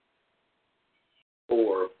had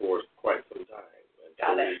 4 for quite some time.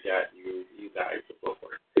 Got it. We got you guys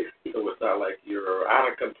before. So it's not like you're out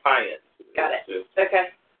of compliance. Got it. Just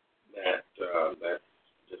okay. That's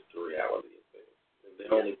just the reality of things. And the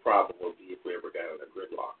only problem would be if we ever got in a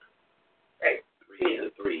gridlock. Right. 3 to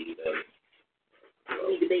 3, then.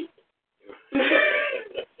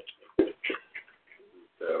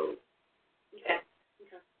 So. Okay.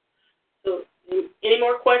 So, any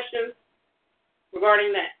more questions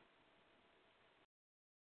regarding that?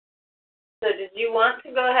 So, did you want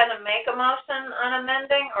to go ahead and make a motion on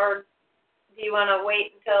amending, or do you want to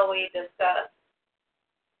wait until we discuss,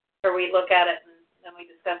 or we look at it and then we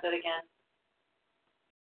discuss it again?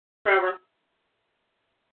 Trevor?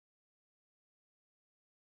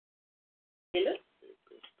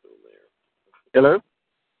 Hello?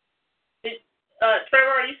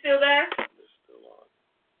 Trevor, are you still there?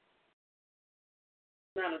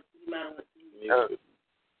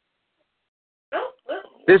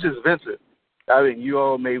 This is Vincent. I mean, you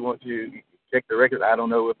all may want to check the record. I don't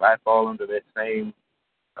know if I fall under that same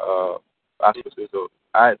auspices or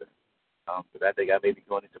either. But I think I may be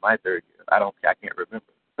going into my 3rd year. I can't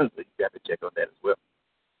remember. So you have to check on that as well.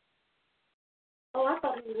 Oh, I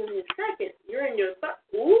thought he was in his 2nd. You're in your 3rd.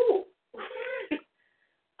 Ooh.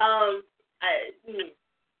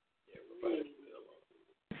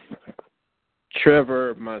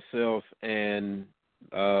 Trevor, myself, and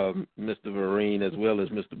Mr. Vereen as well as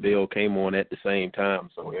Mr. Bell came on at the same time,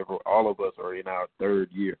 so all of us are in our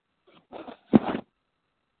third year.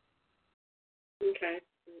 Okay.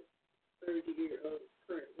 Third year of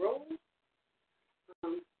current role.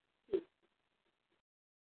 I'm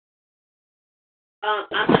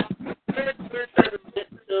not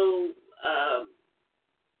so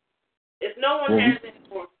if no one has any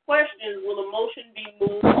more questions, will a motion be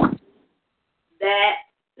moved that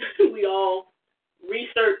we all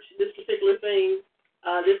research this particular thing,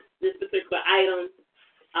 this particular item,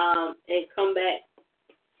 and come back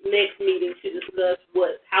next meeting to discuss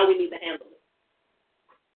how we need to handle it?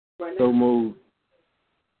 Right now? So moved.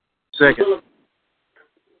 Second.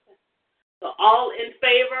 So all in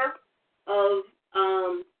favor of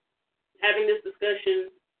having this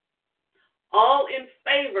discussion, all in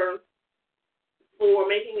favor for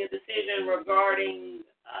making a decision regarding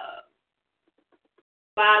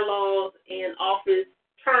bylaws and office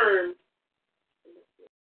terms,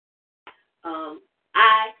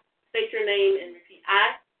 I state your name and repeat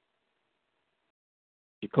I.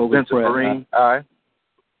 Jacoby Vincent Vereen, aye.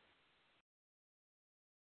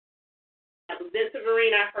 That was Vincent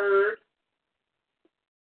Vereen, I heard.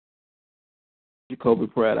 Jacoby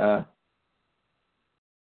Pratt, aye.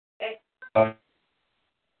 Okay.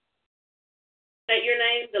 State your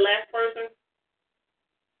name, the last person.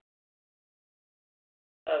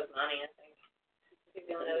 Oh, it's Lonnie, I think. She's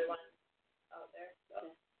the only other one out there. So.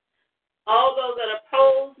 All those that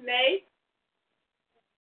oppose, nay.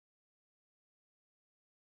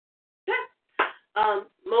 Okay.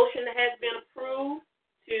 Motion has been approved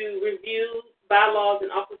to review bylaws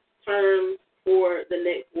and office terms for the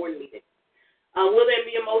next board meeting. Will there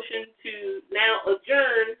be a motion to now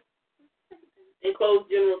adjourn and close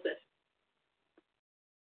general session?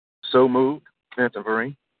 So moved. Vincent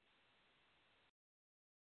Vereen.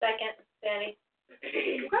 Second, Danny.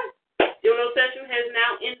 Okay. General session has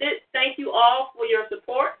now ended. Thank you all for your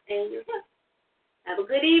support and your help. Have a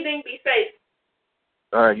good evening. Be safe.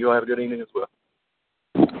 All right. You all have a good evening as well.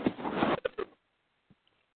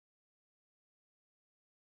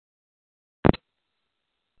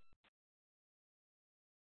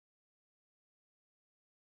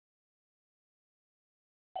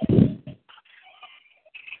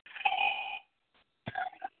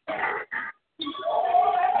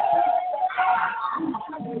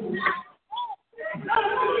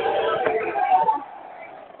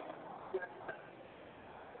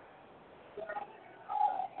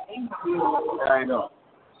 I know.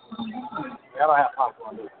 Y'all don't have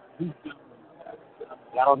popcorn, do you?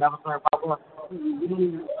 Y'all don't never serve popcorn?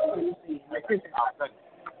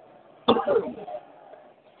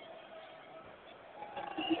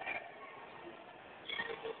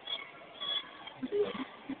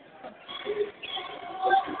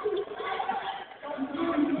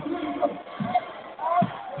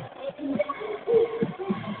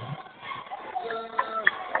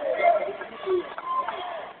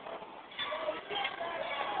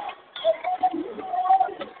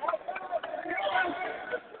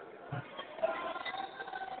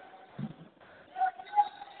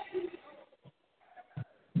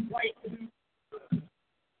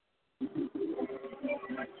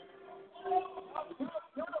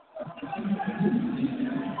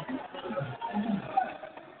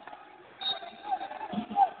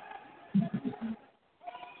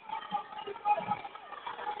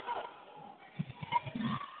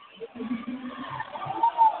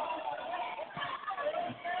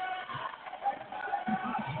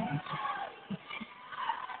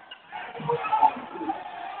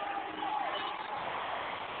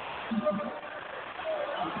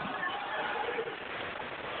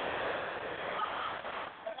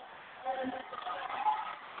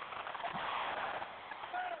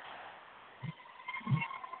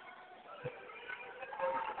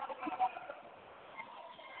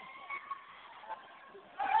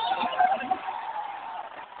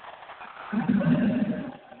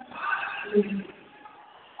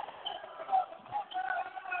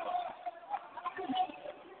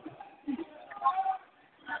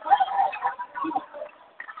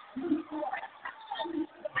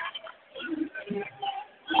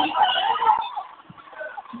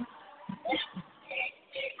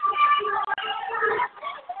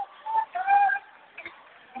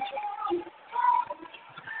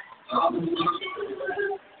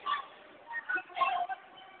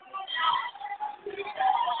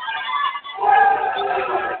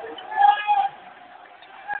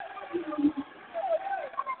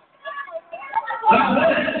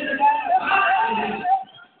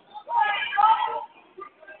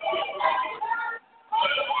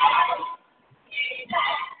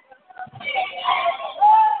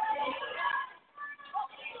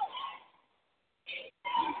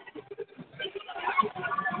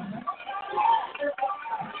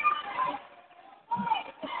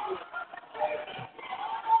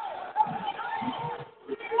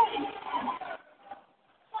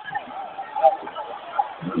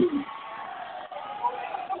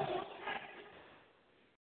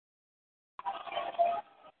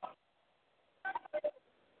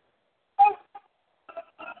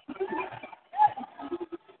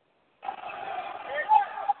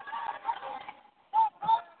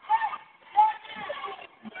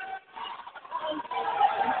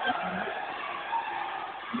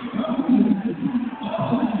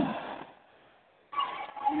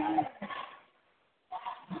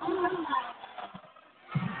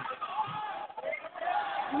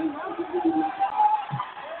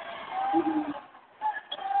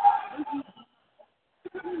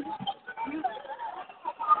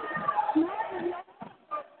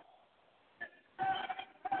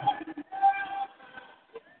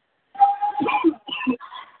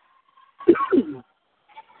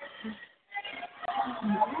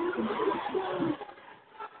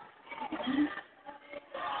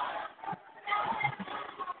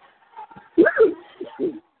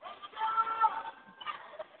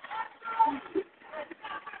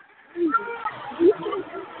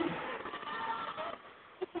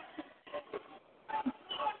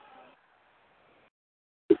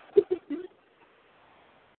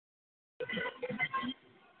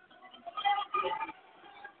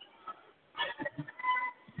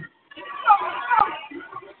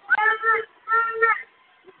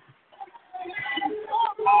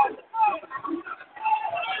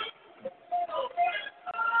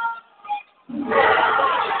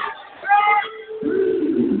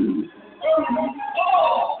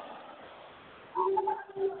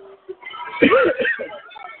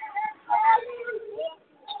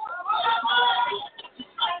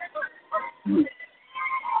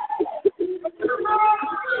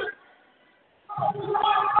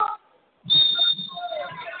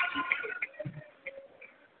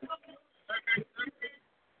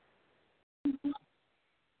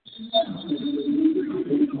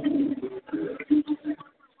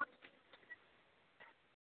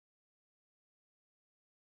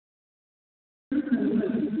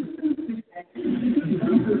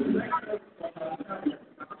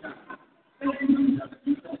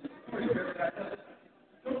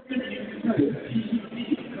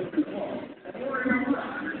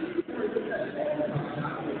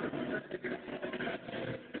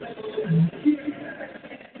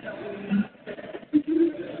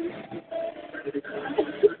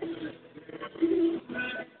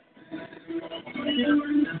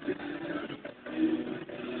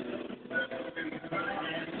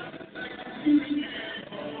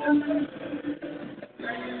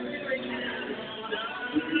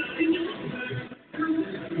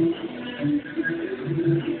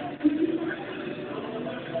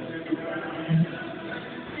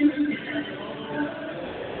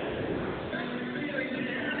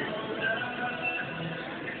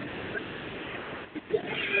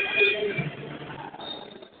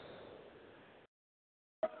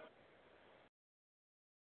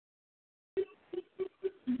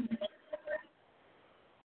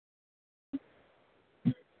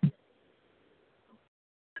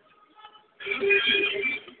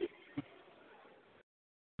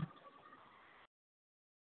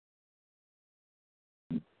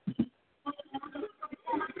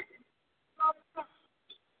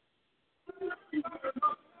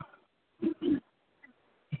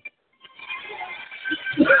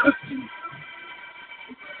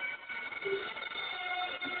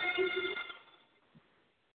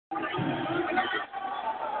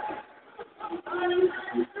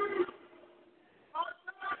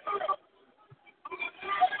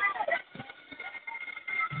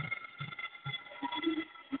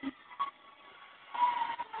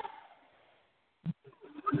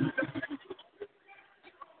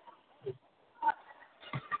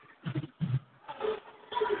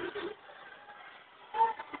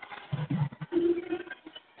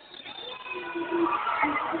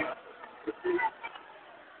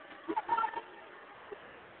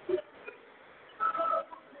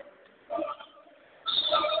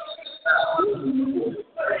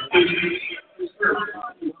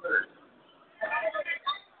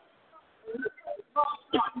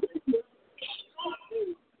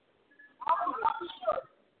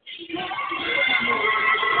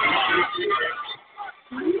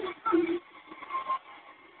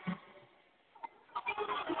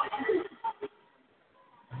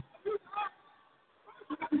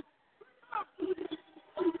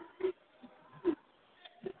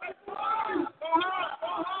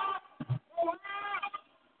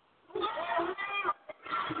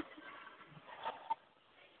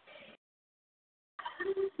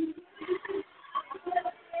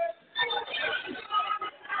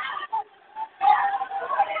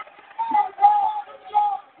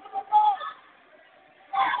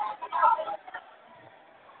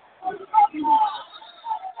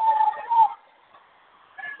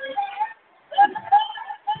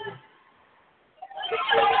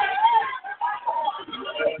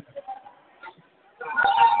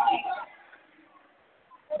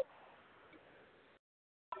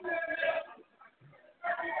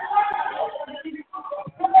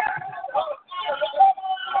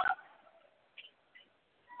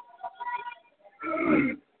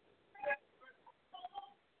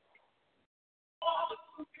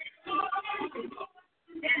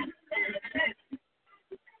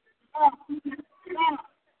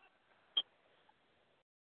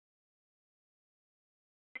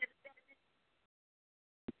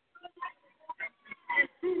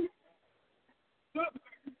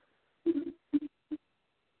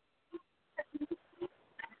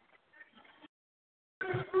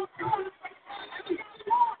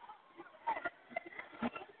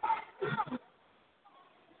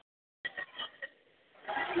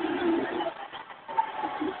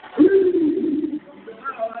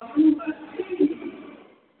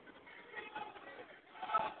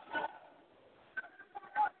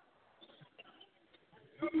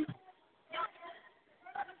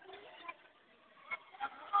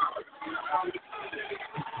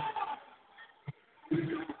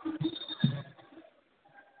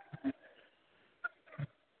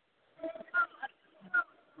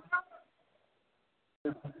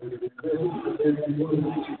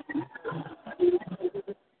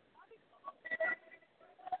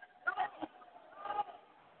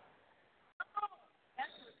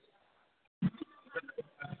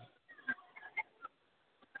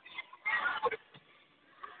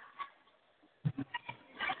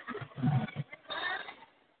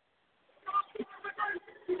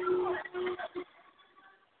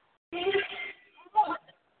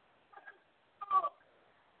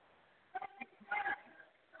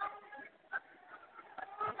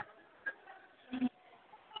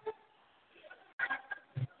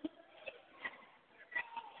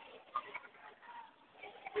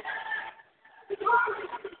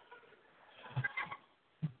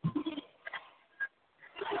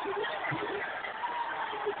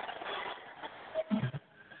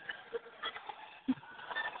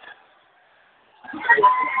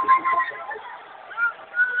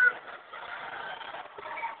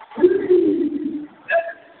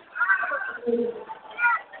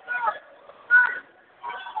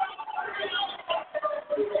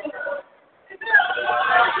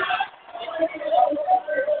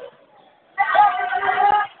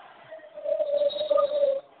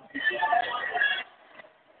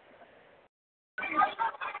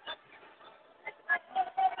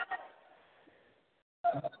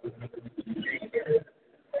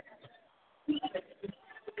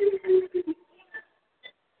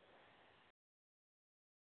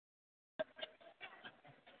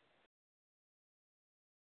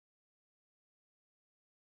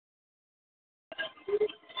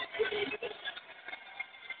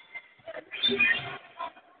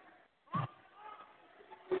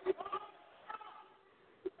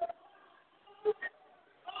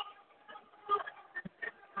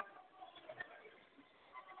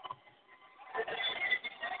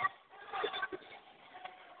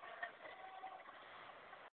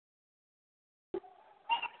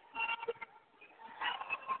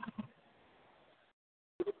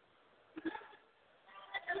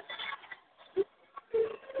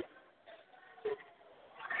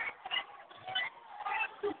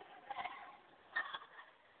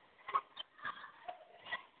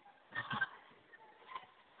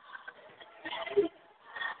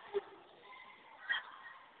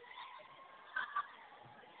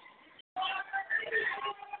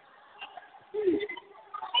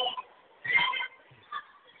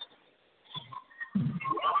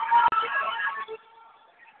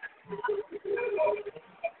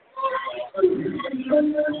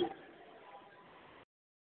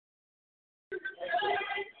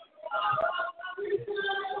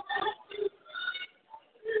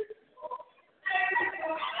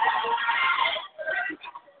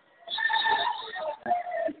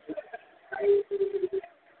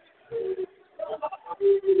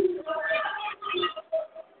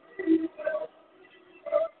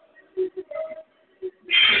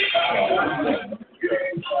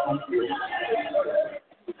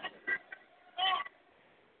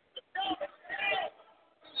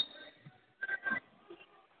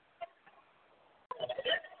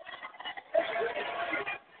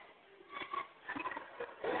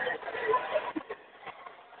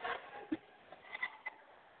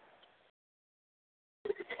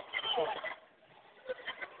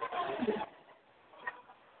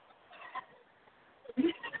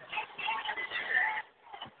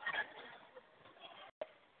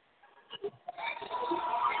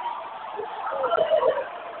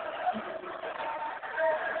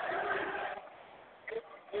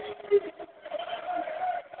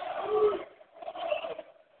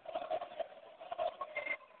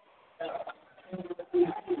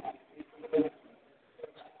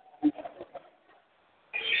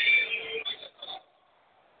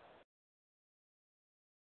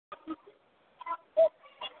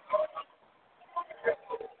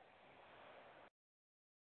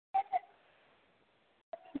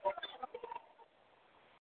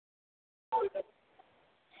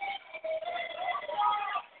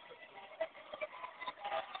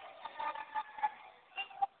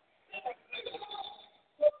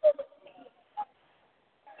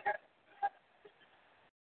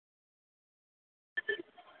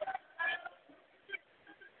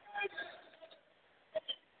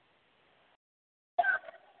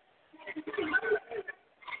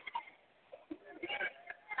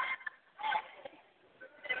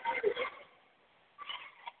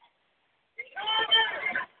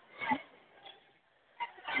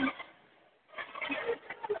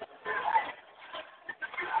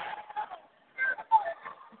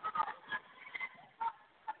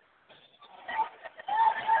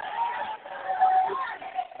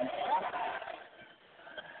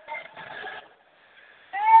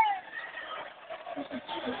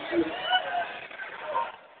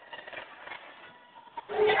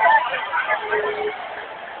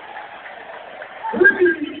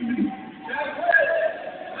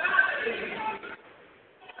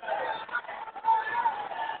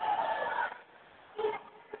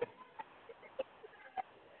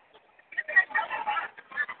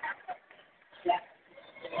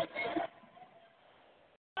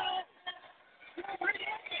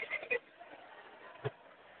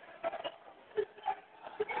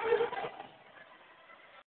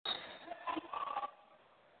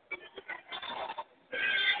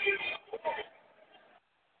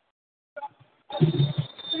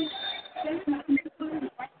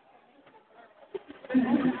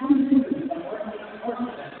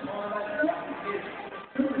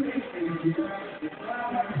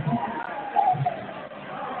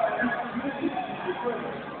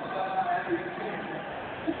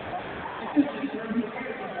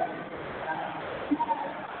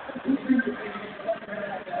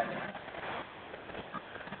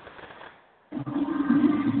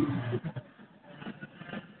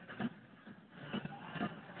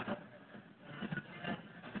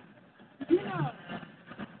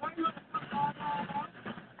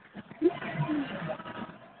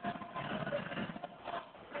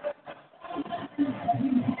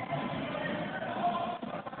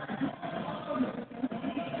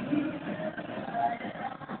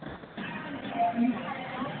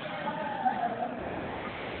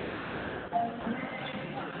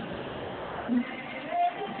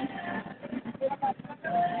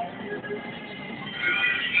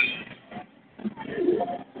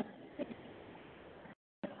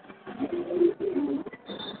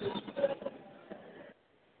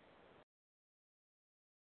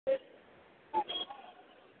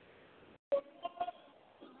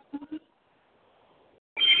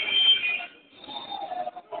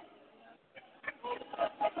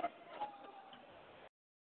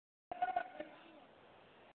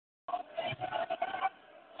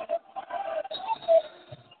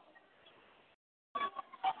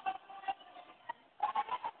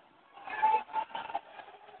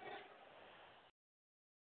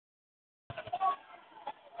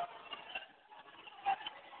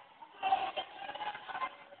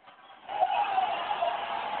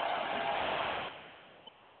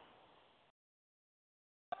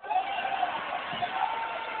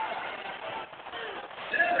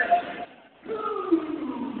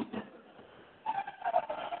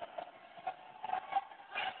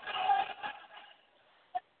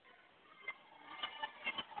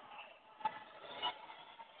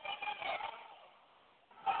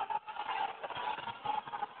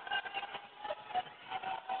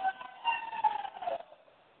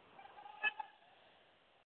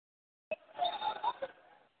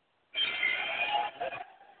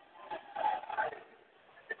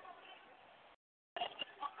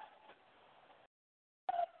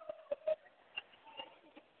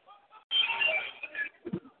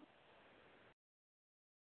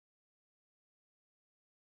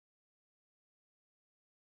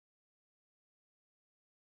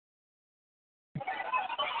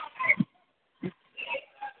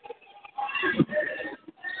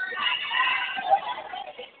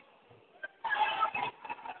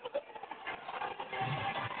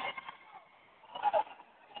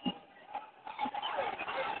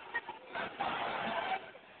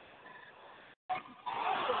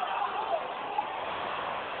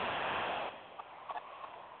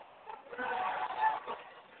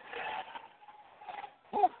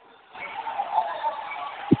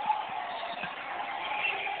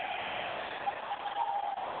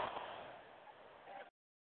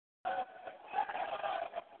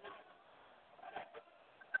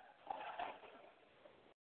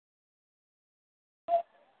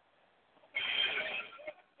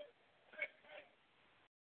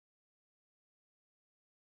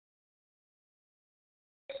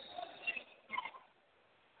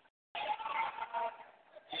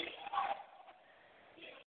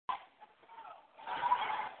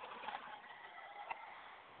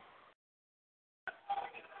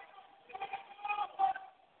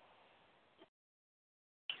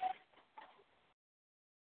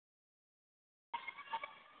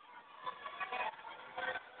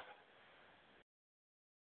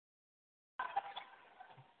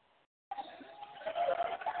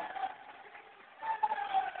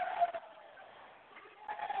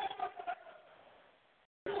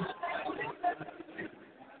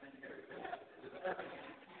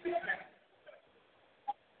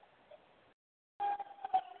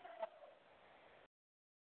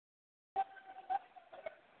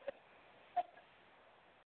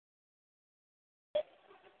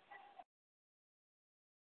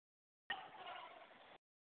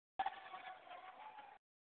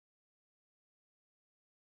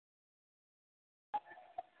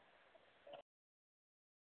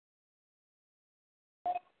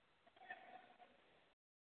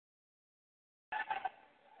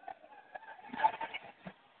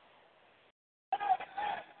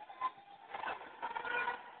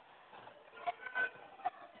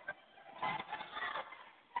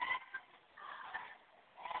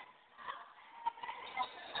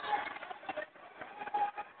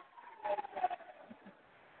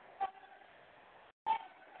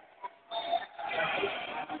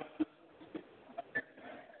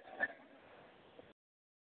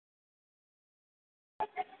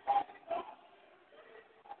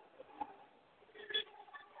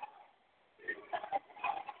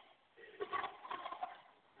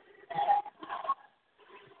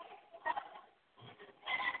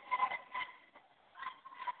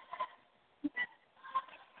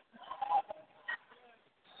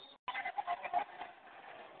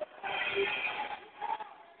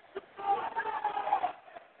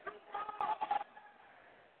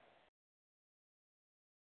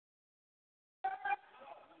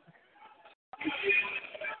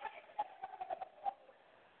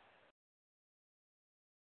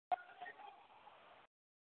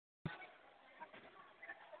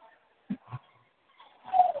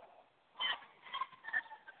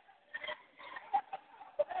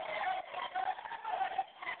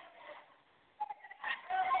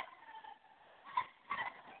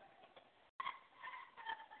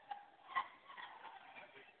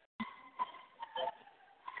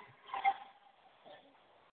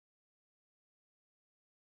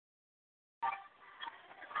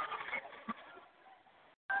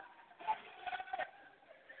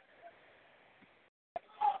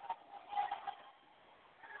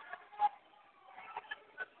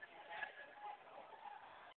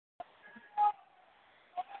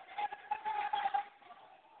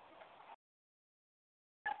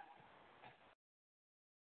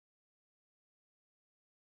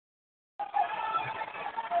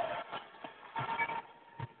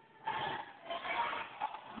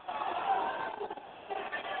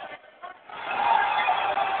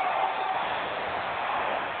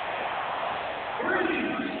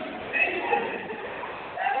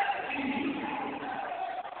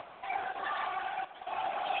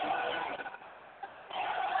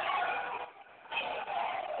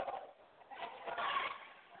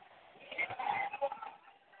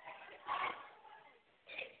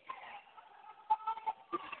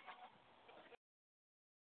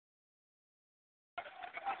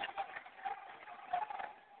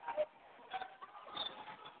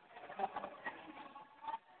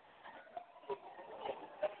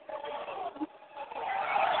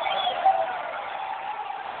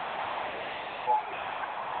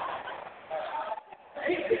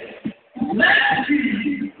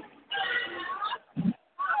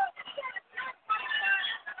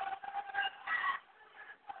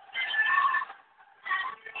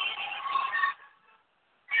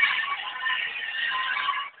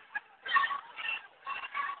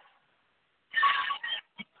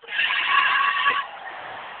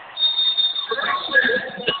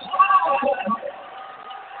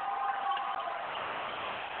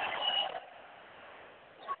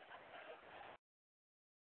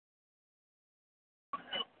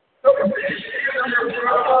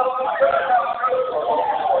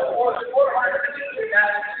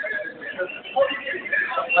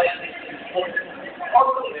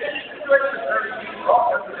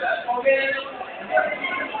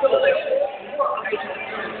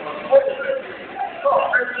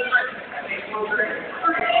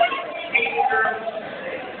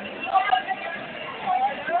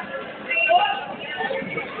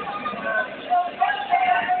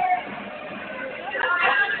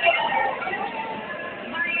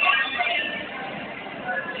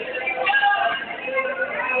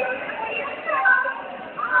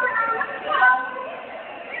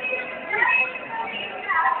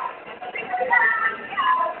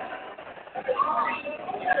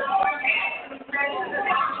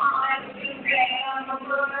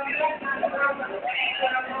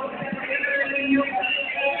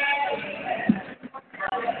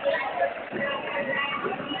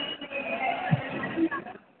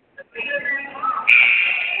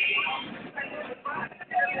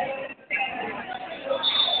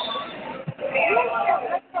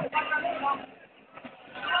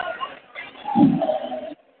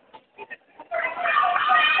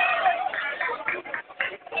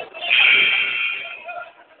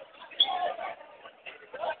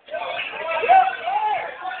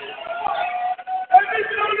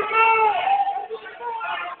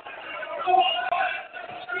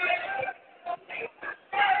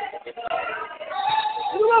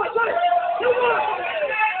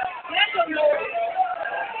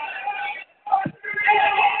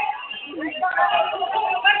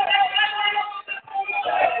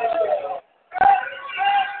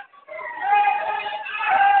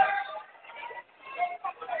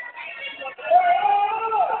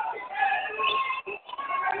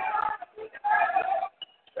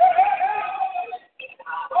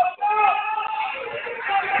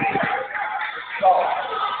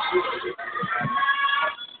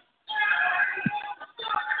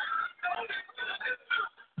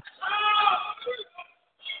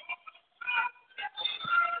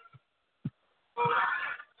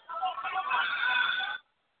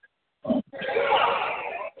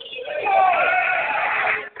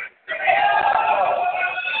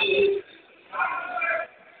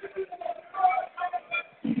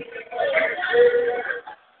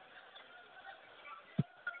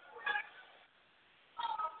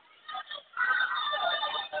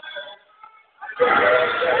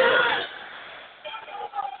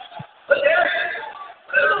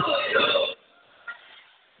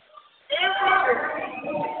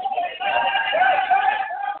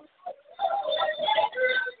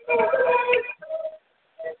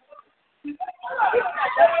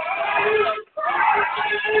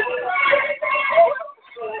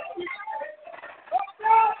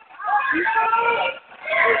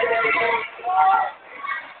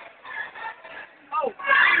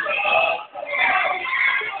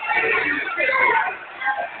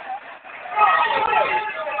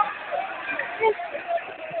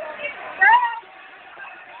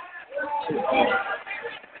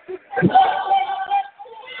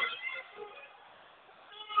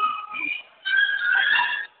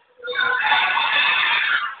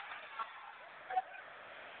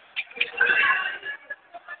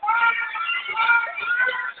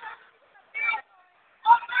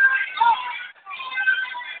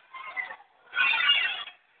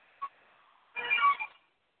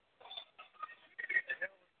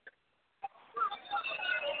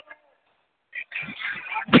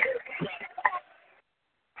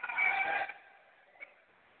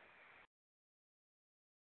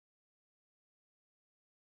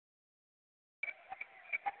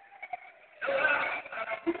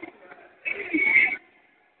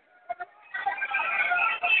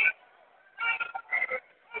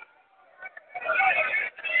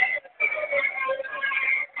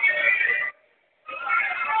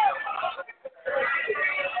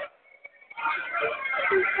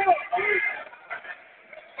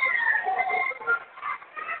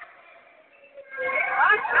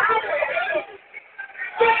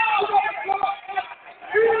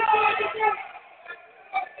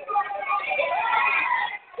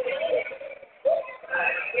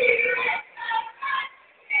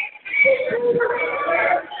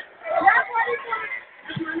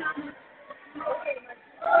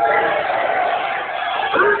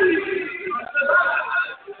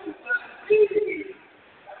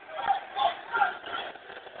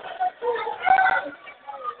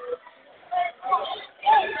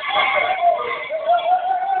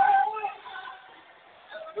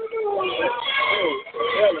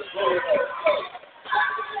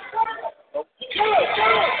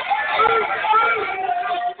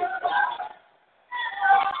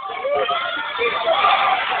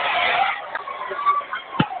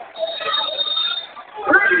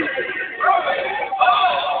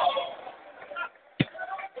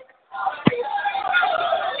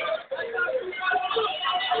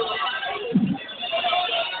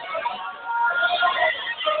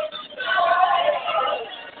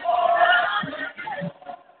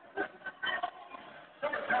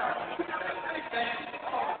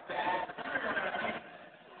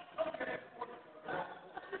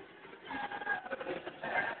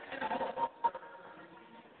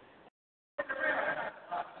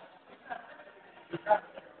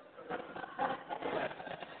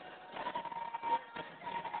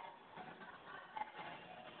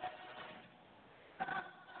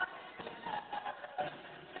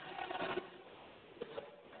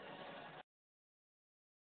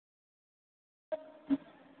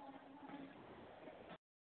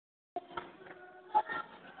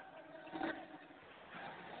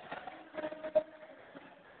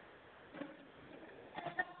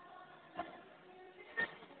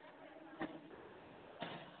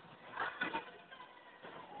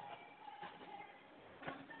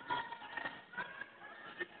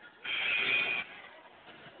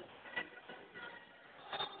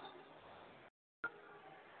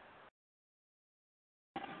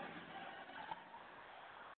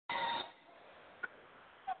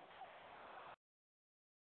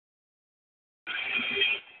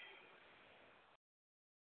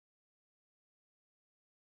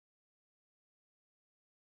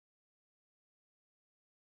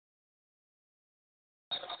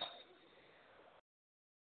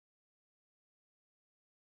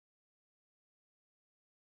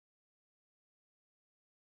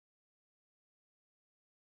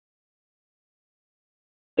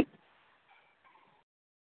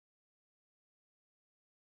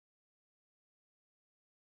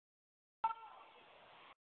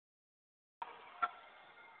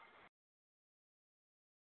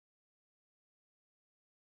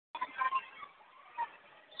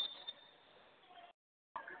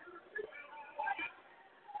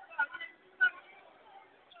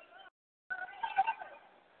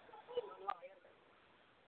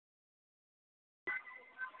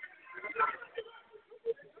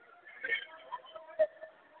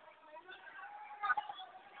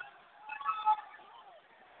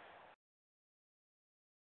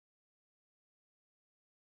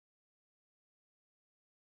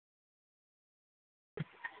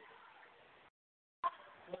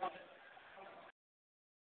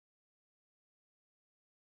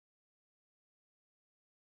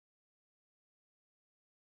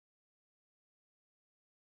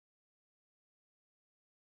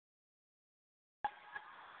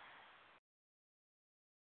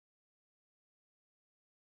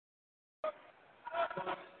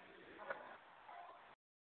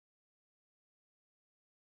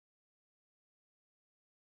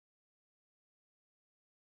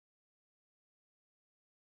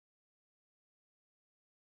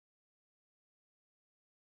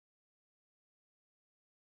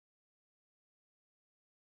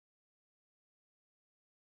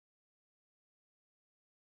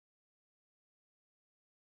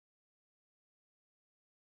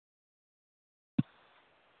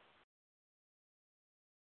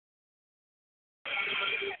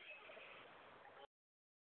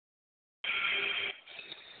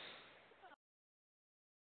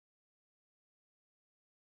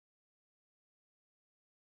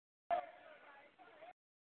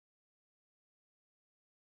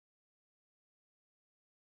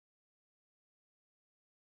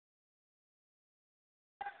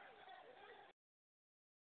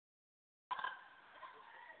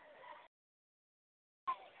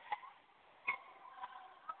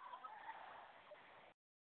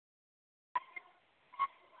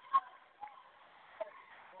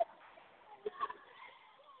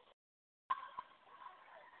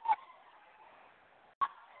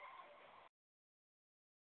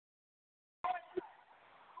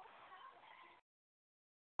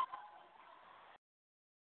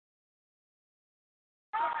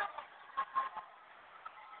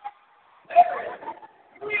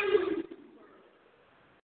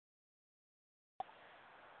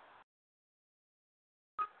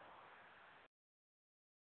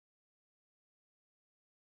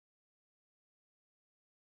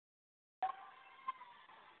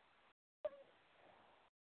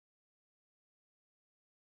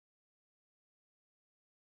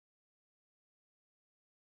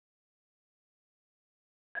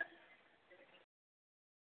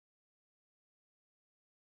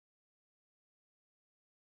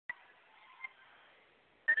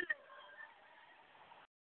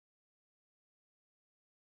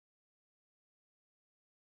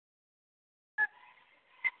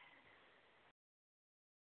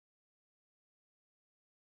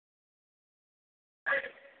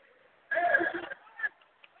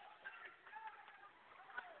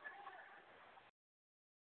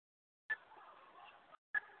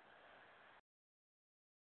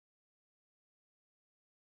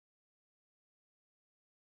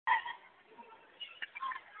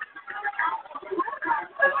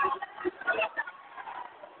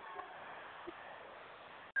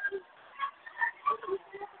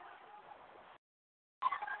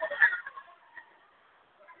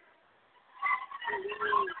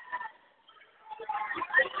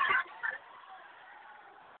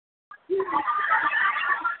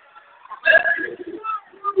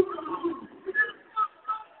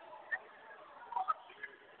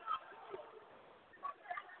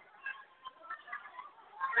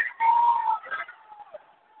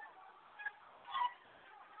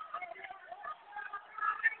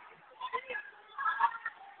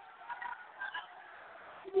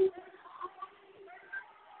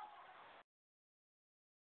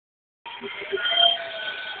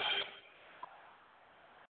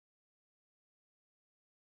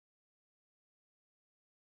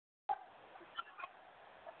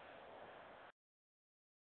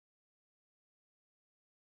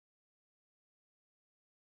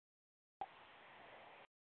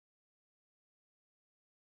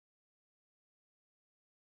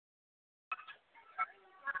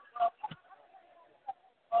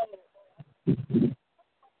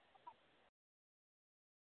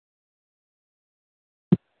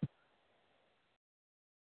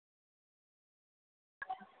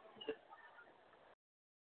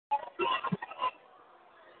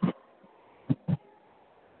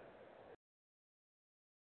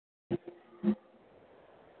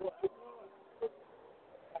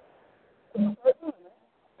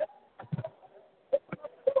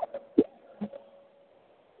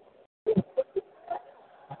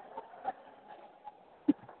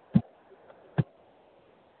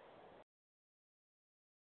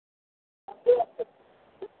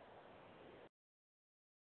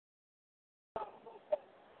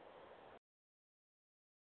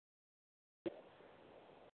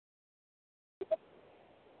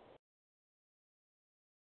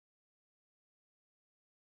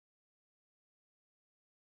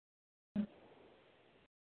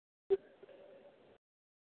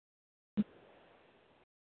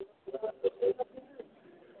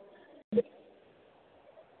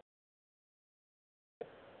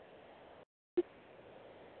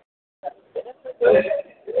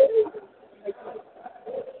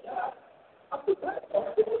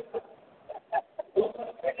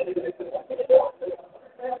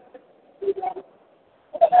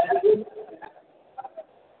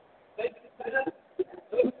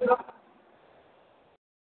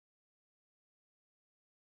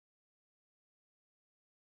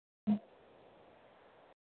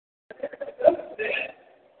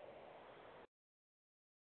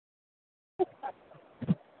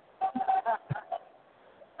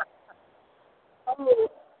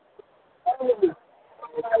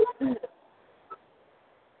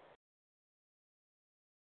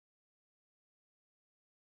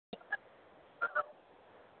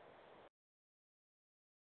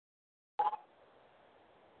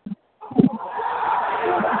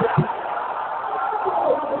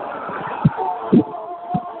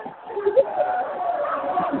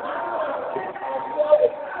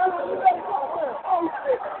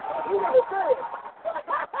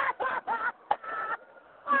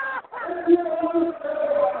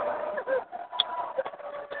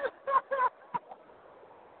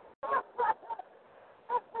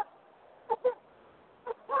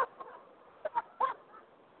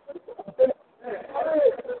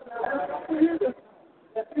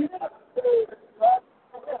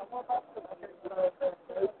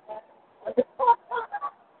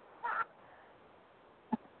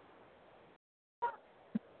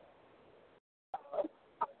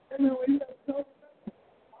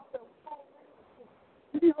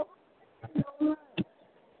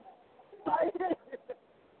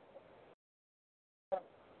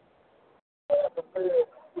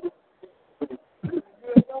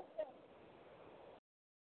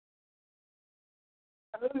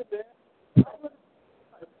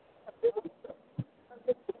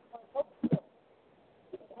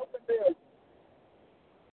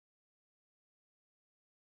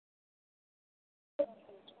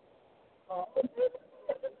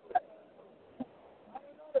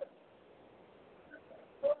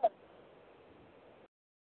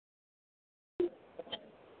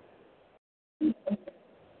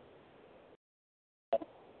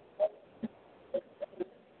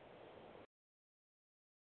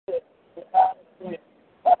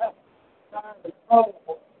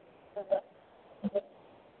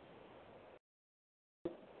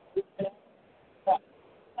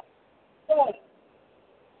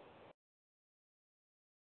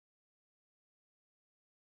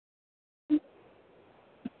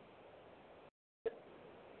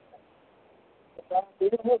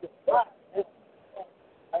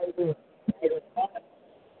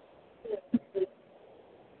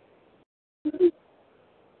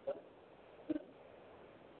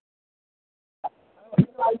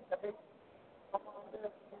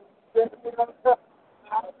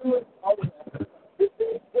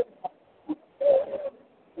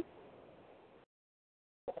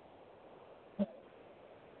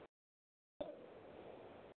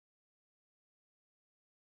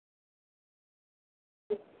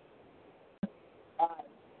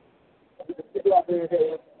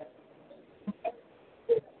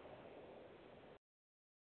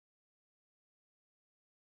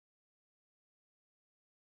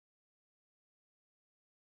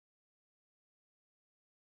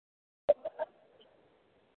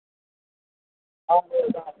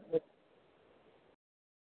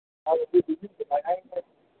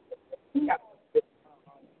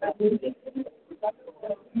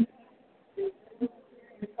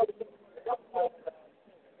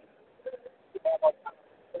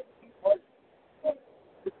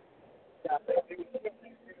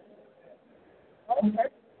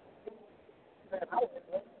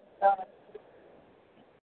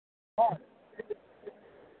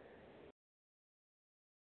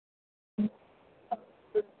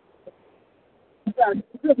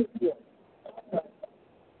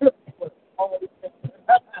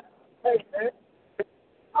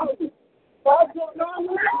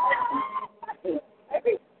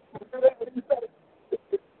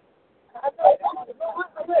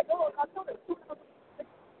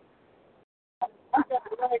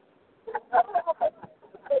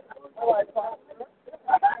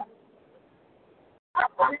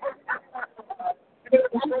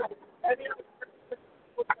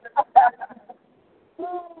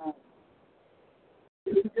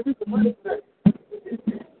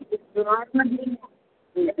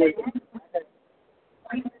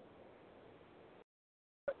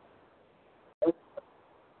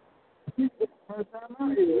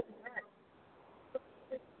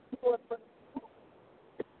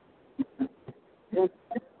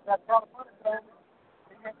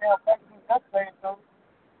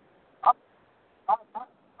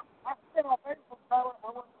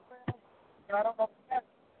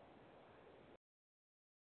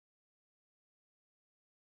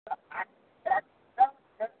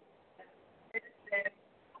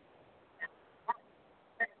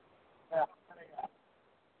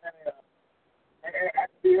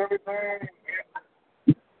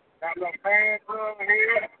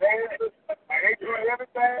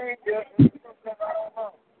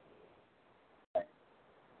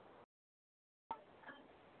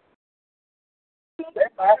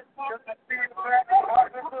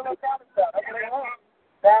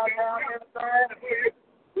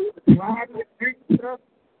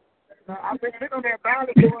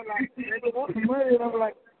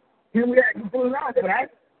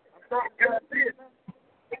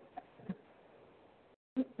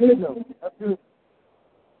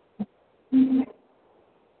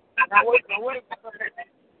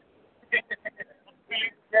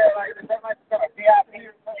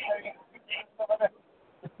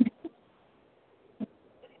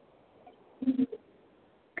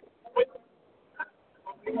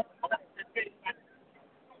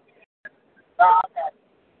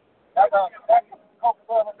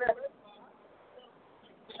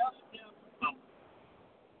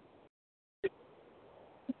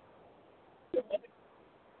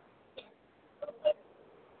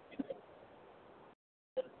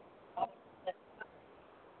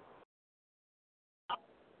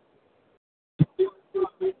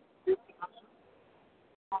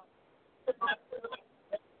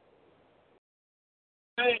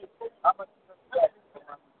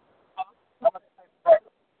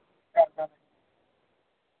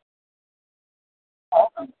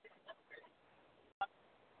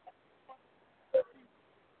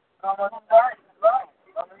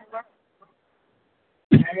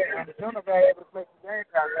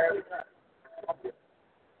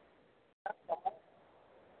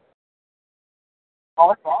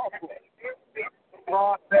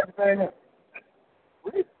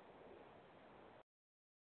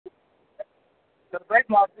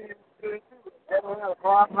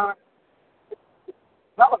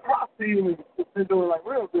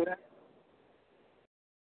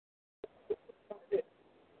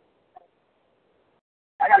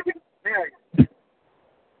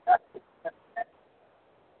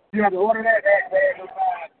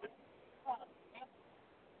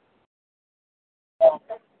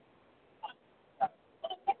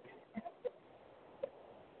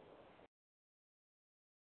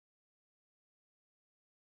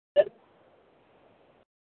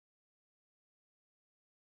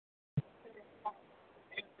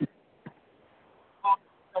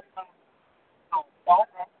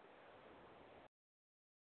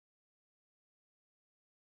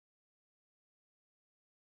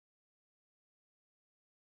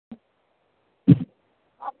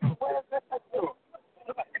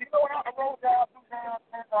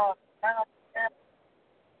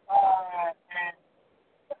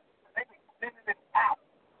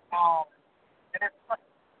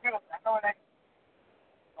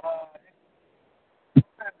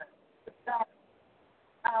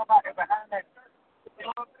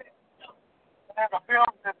 film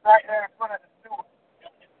that's right there in front of the store.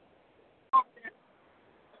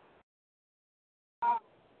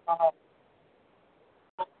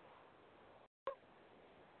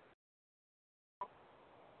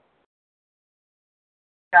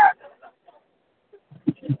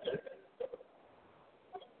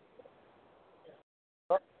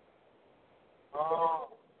 Oh,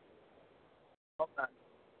 okay.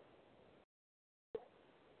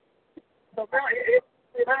 So now it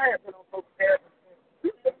has been on those characters.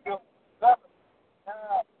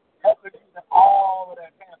 After using all of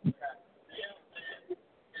that cancer.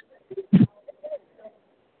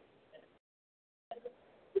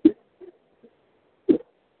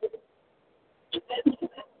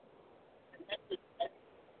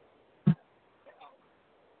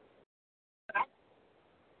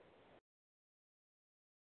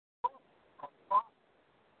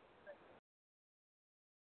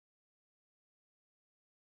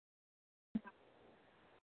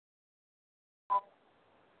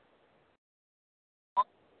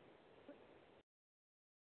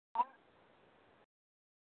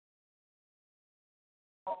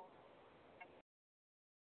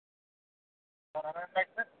 That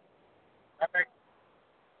makes sense. That makes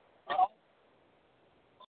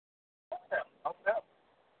sense. Okay.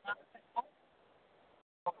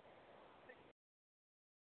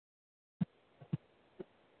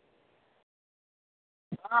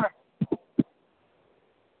 All right.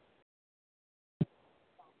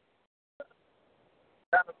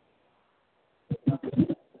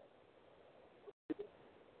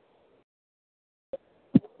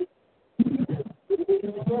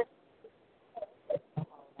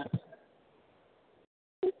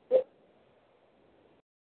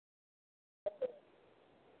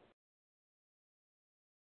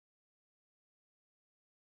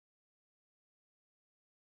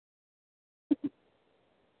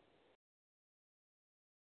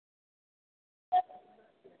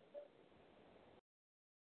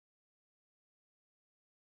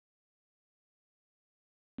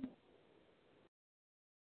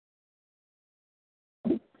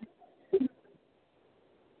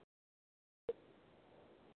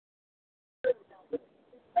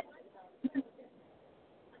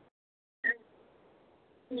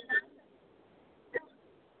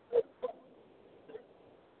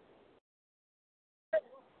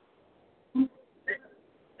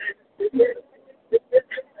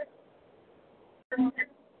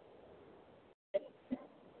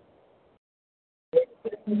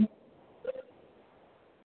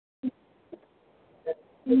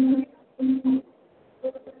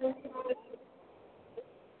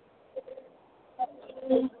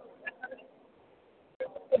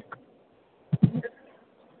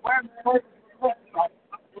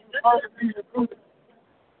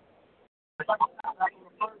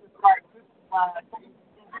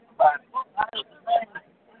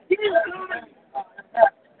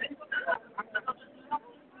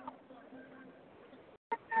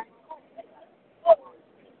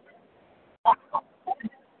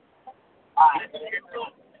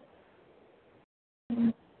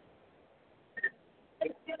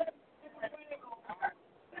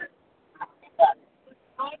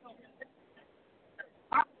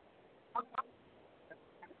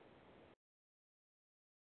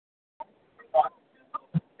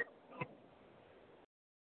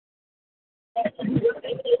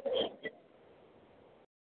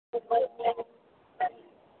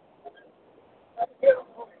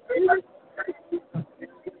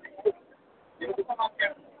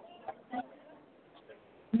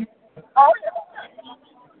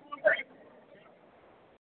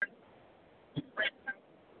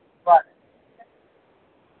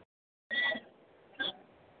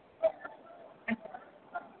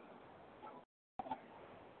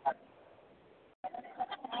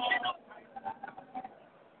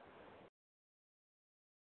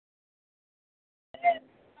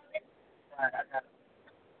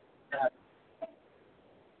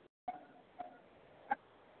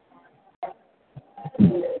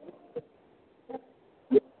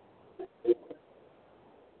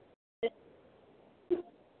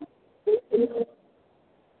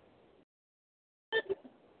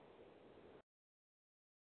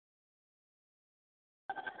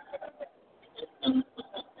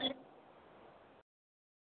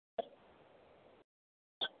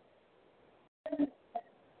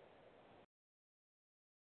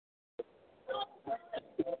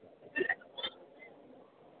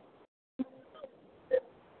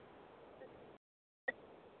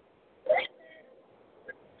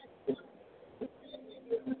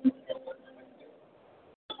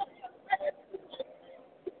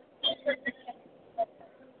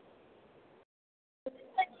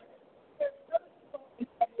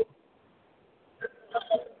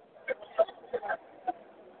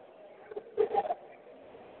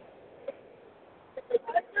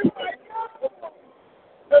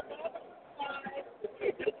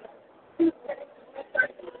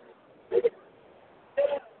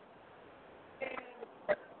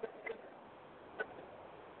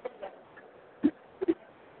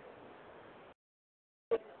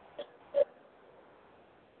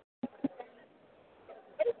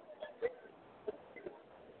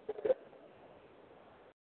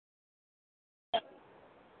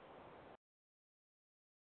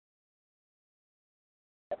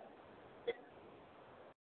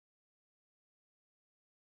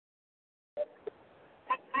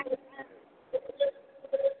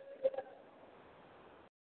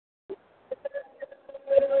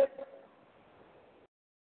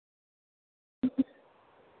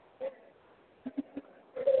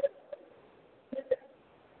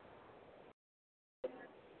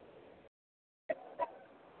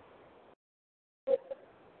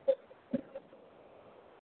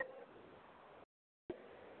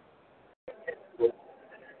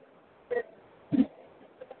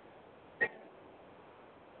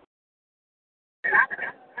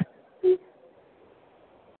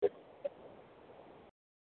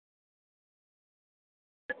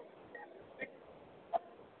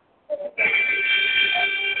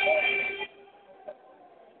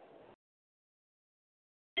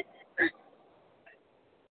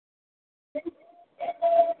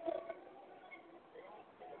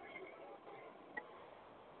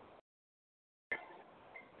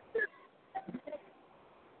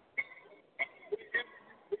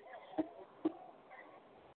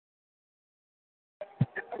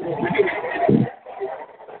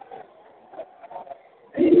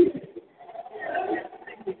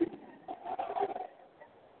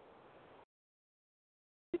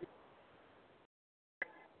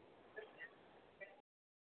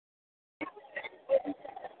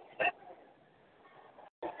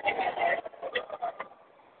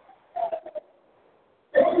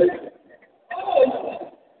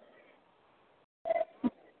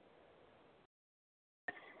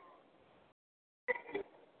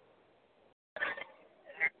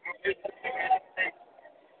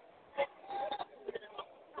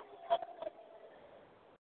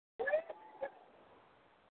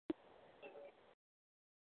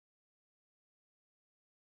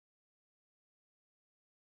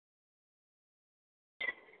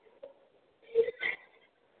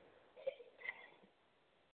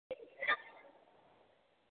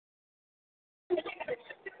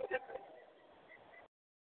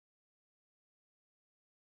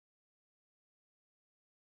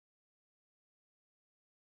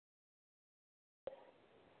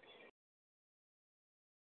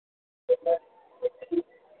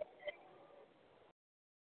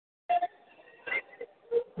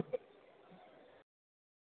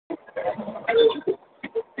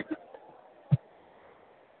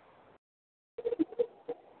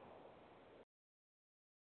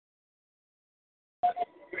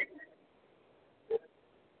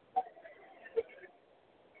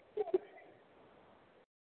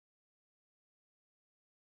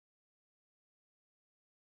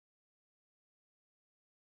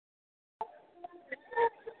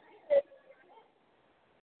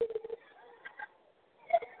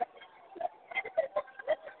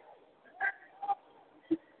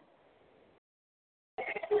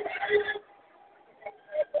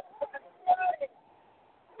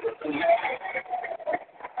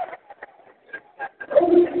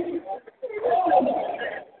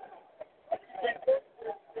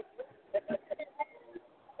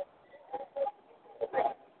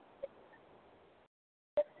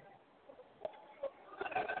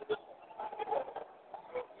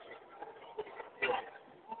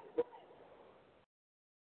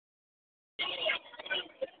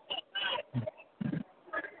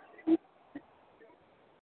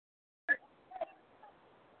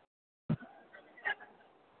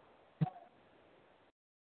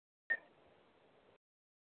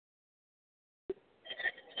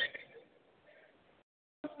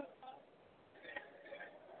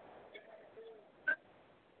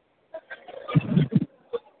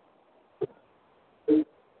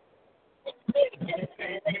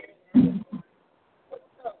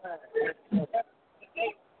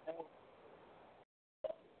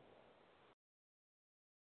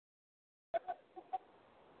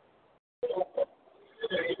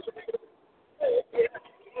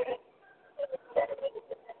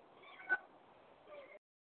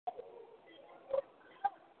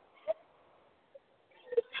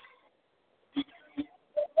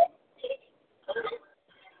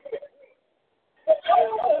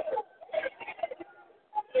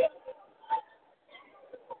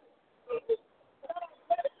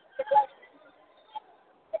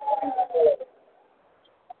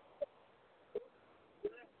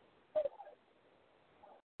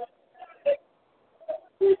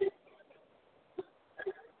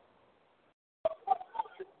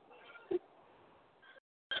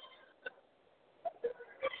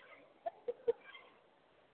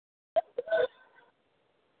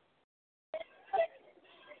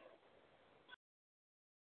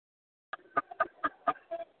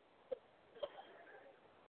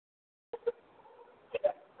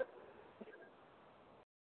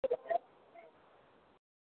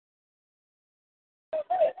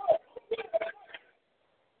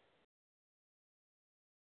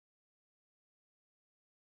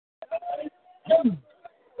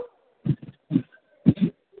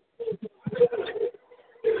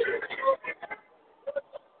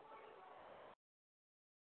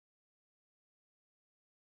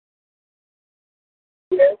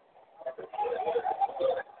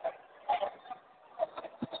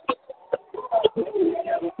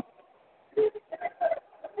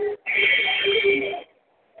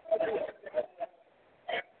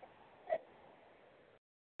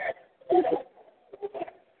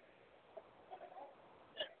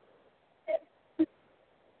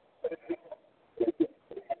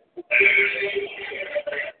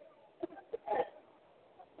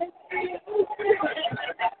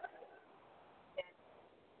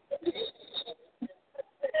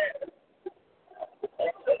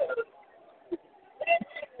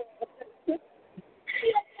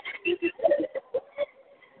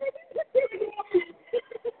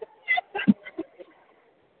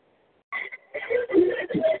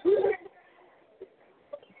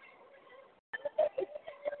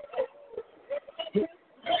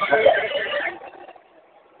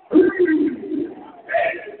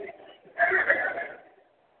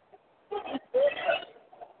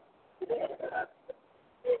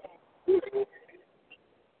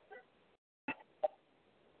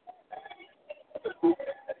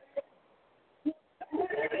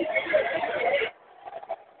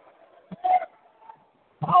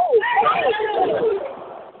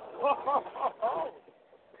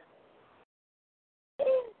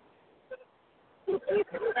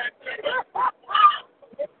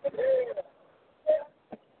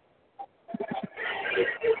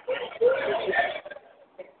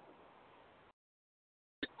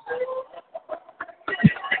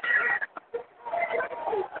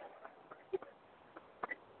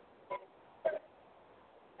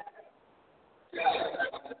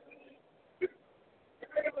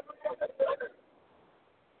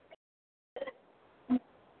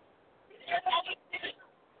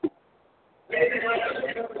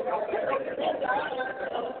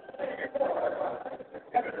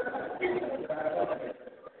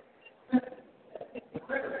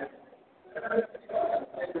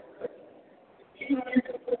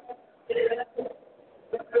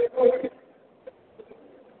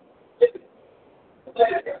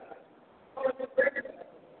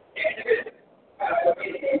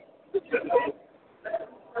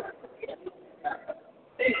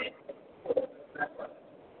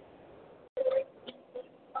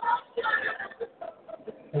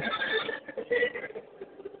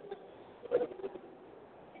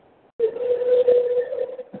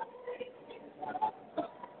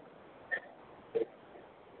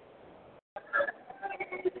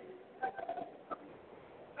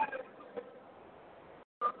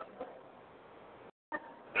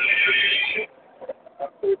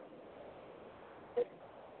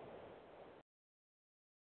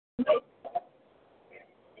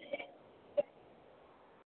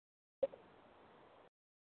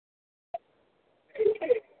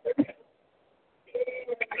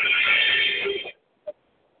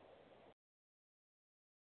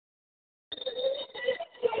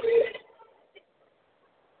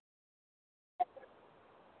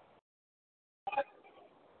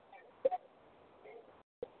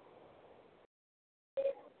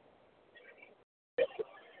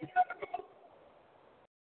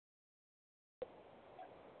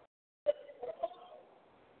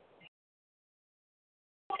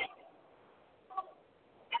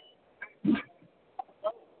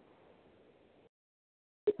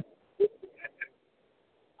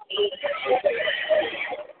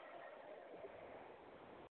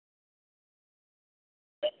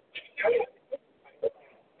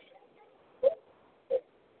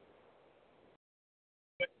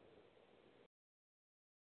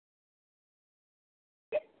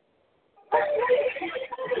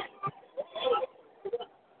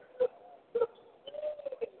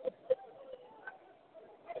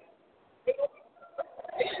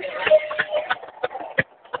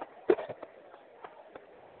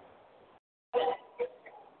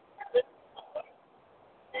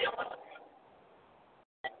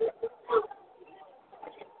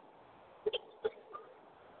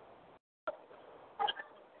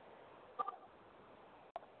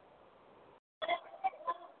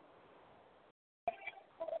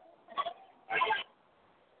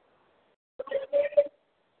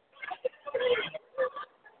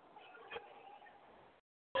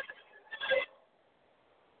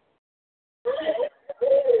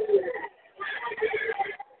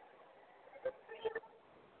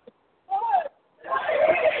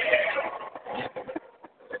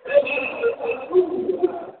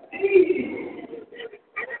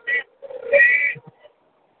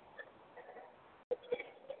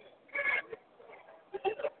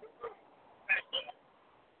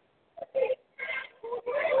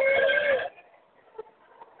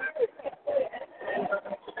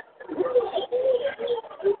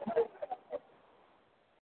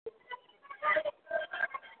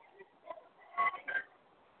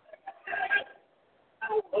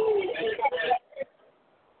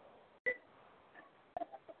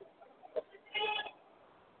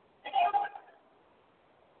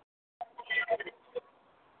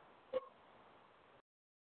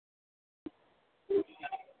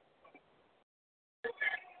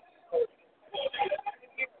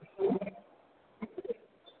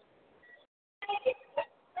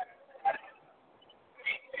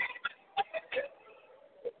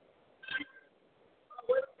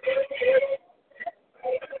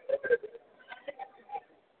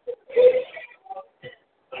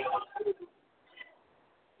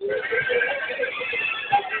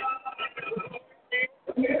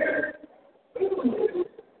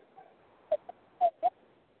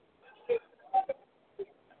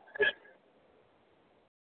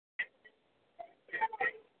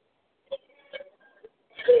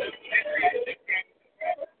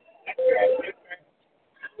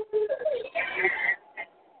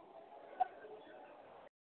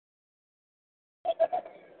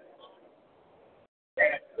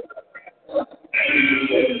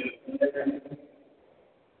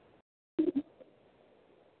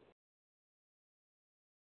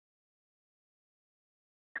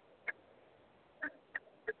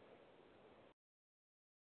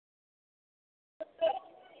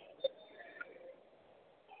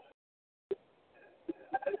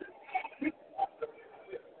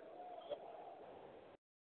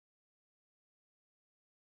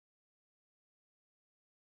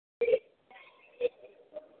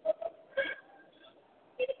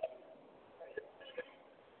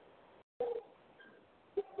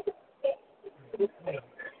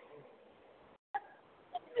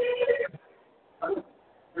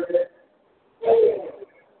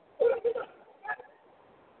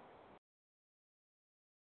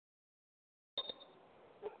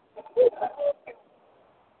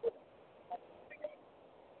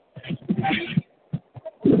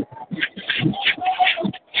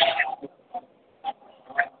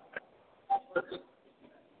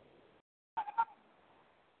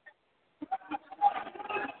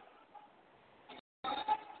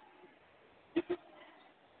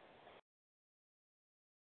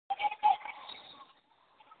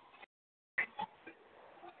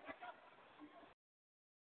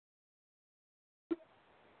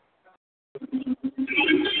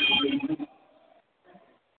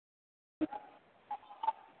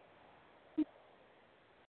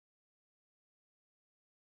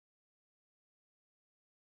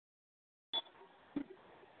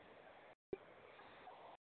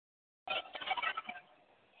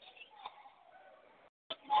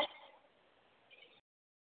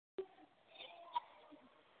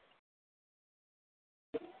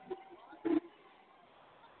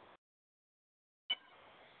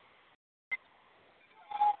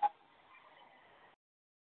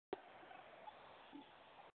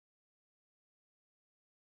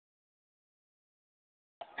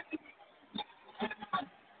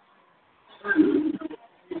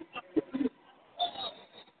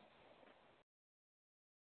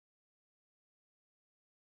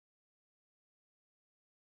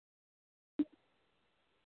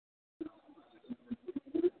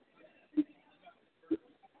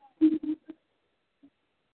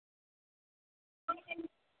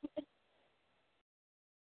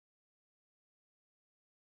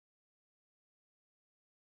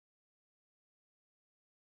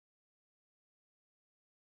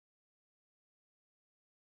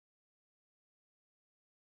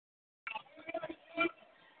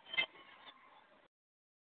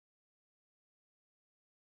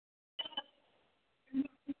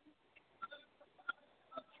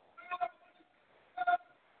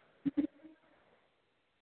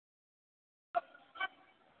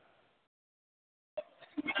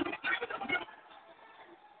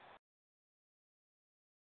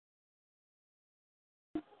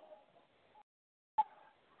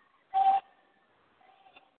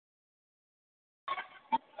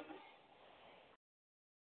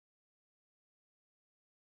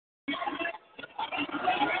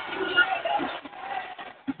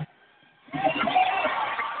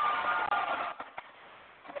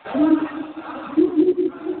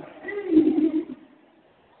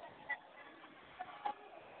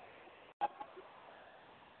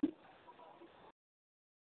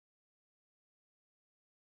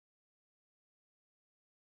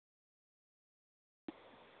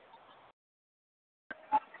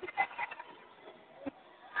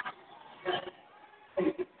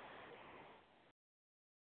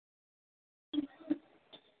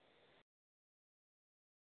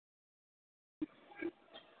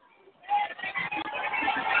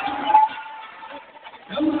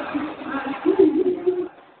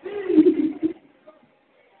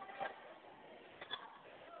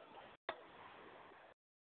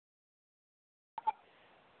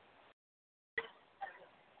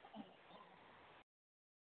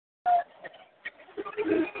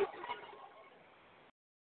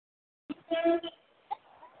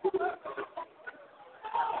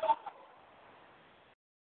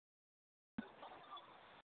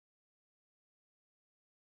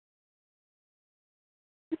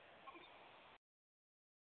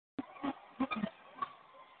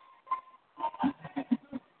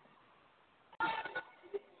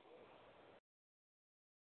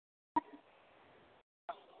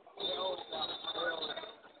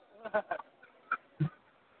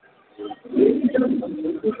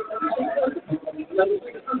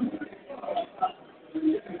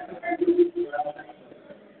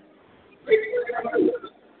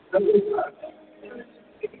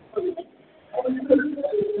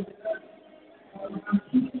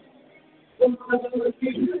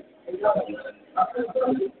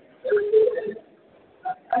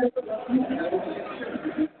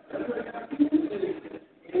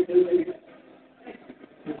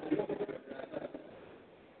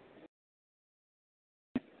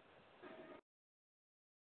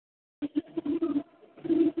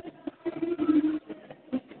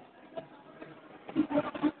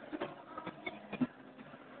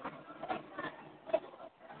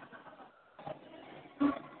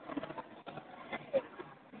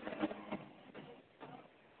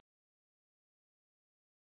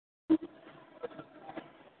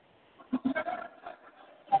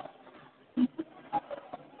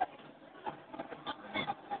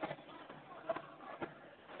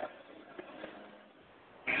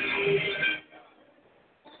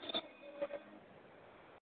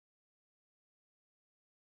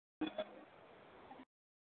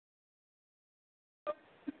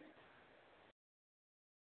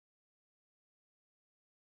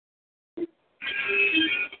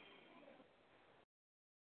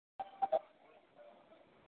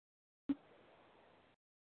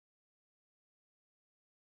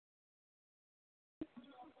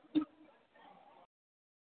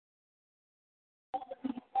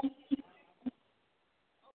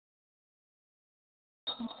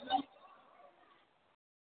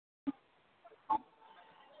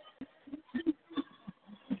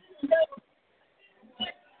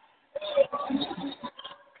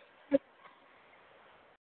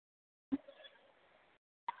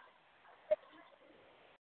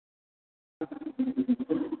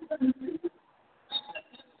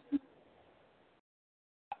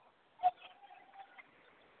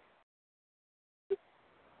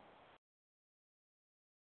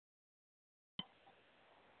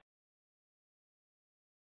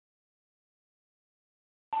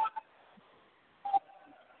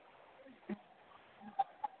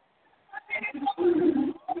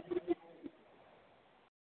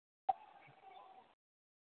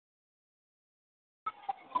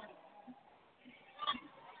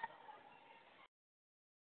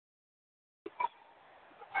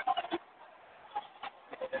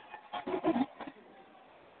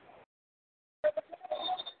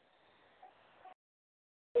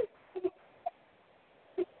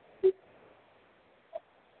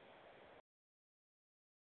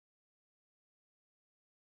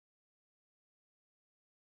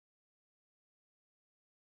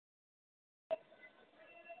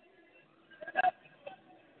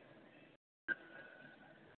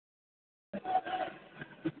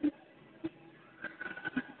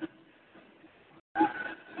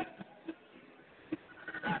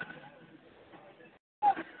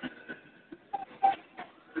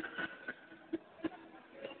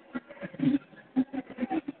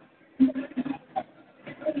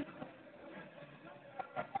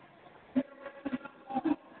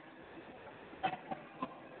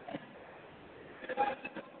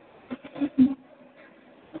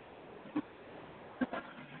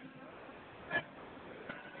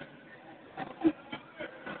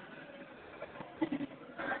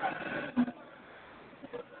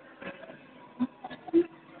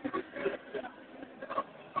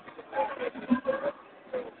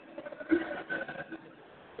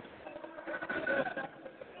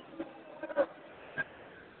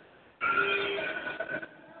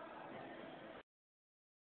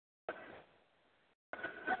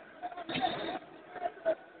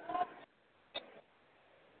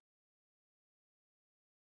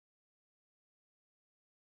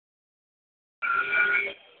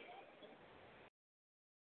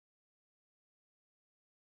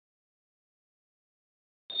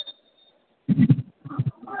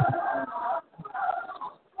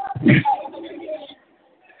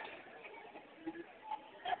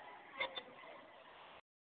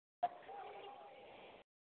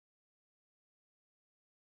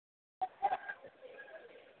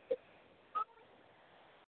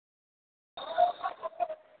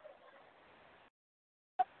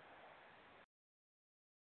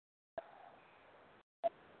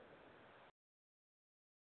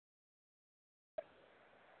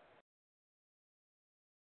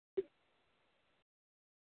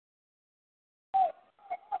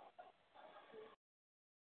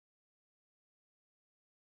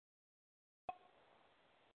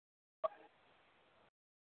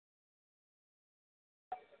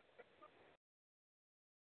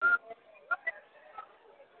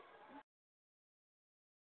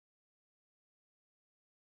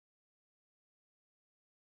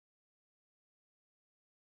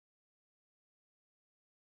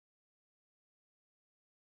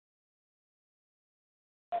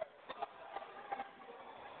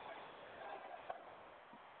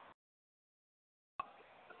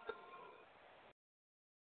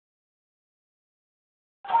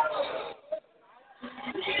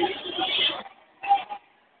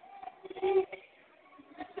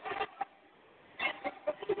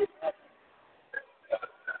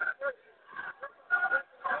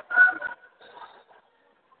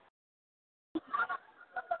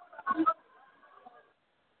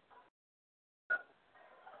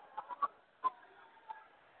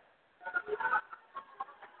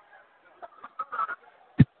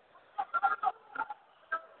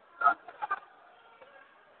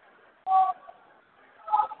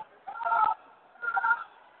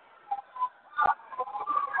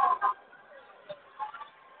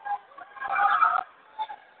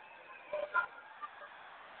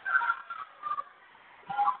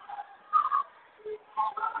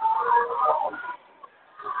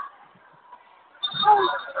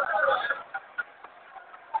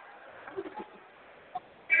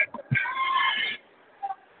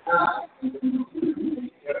 What's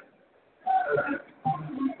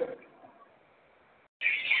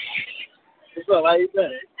up? How you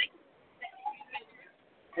been?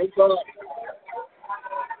 What's up?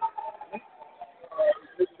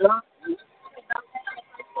 John?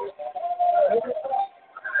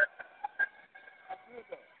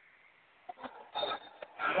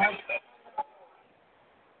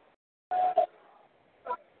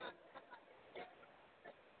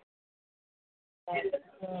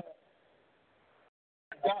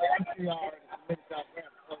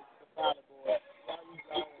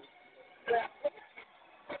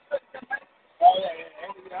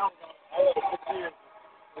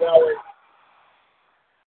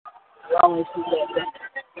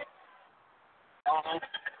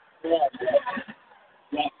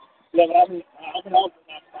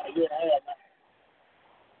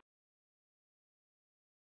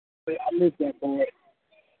 I miss that boy.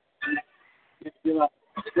 Give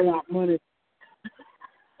out money.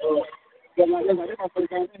 Get my first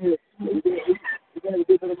time in here. You gotta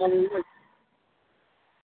get to the money anyway.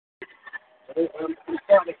 I'm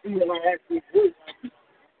starting to see it like actually good.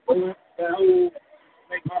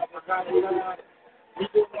 Make my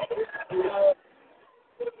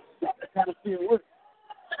kind of see it work.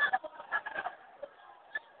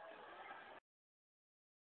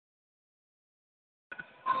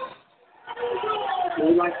 You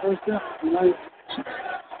like first step? You like?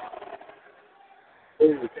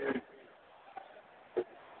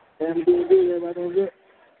 Family doing good, everybody doing good.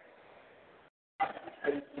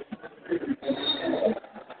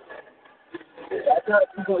 I try to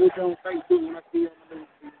keep up with you on Facebook when I see you on the news.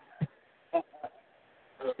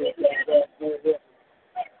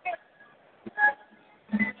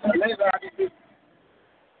 Later, I can get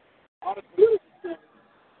all the political stuff.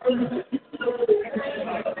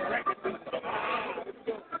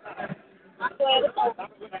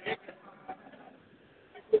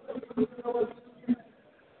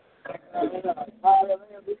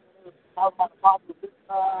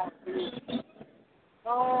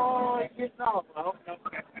 Oh, it gets off. I hope not.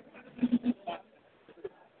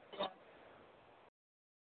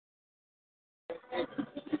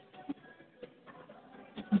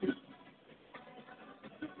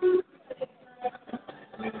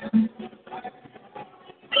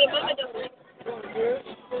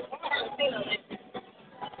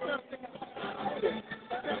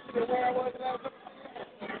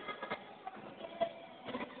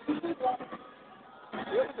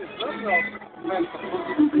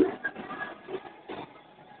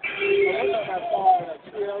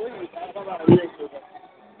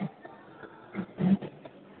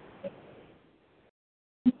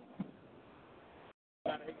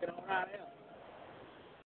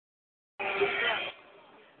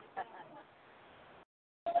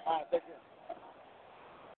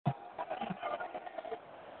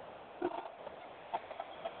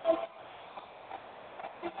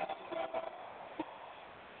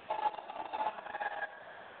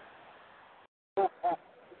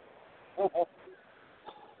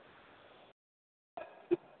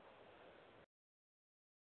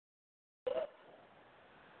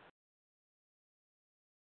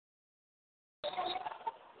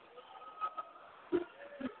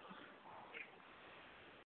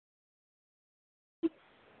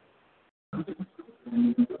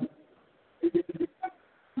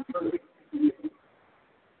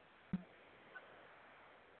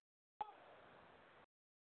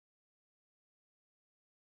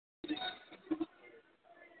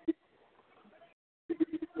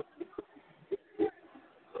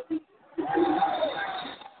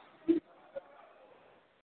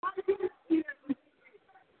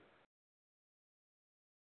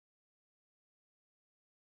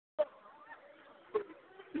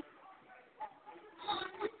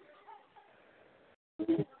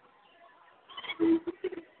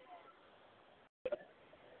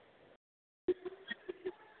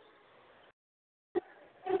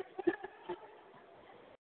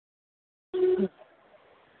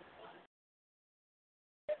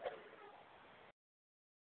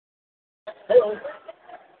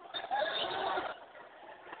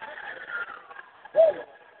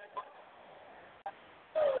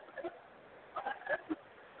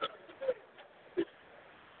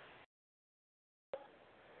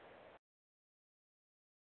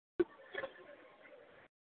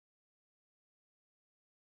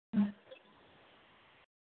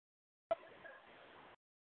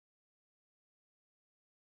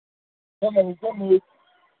 Come on.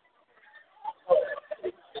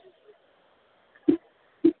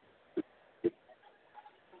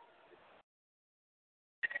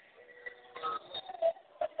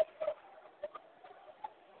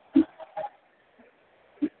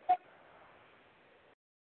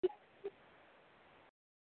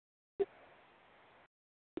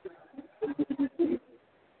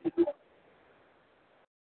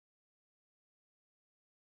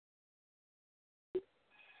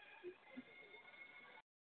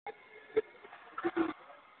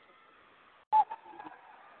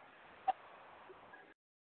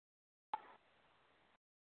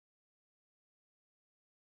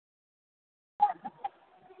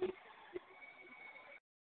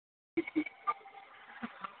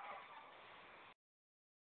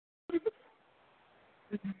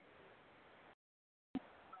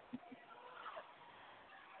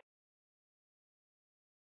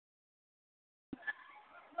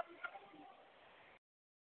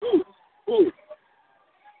 Hey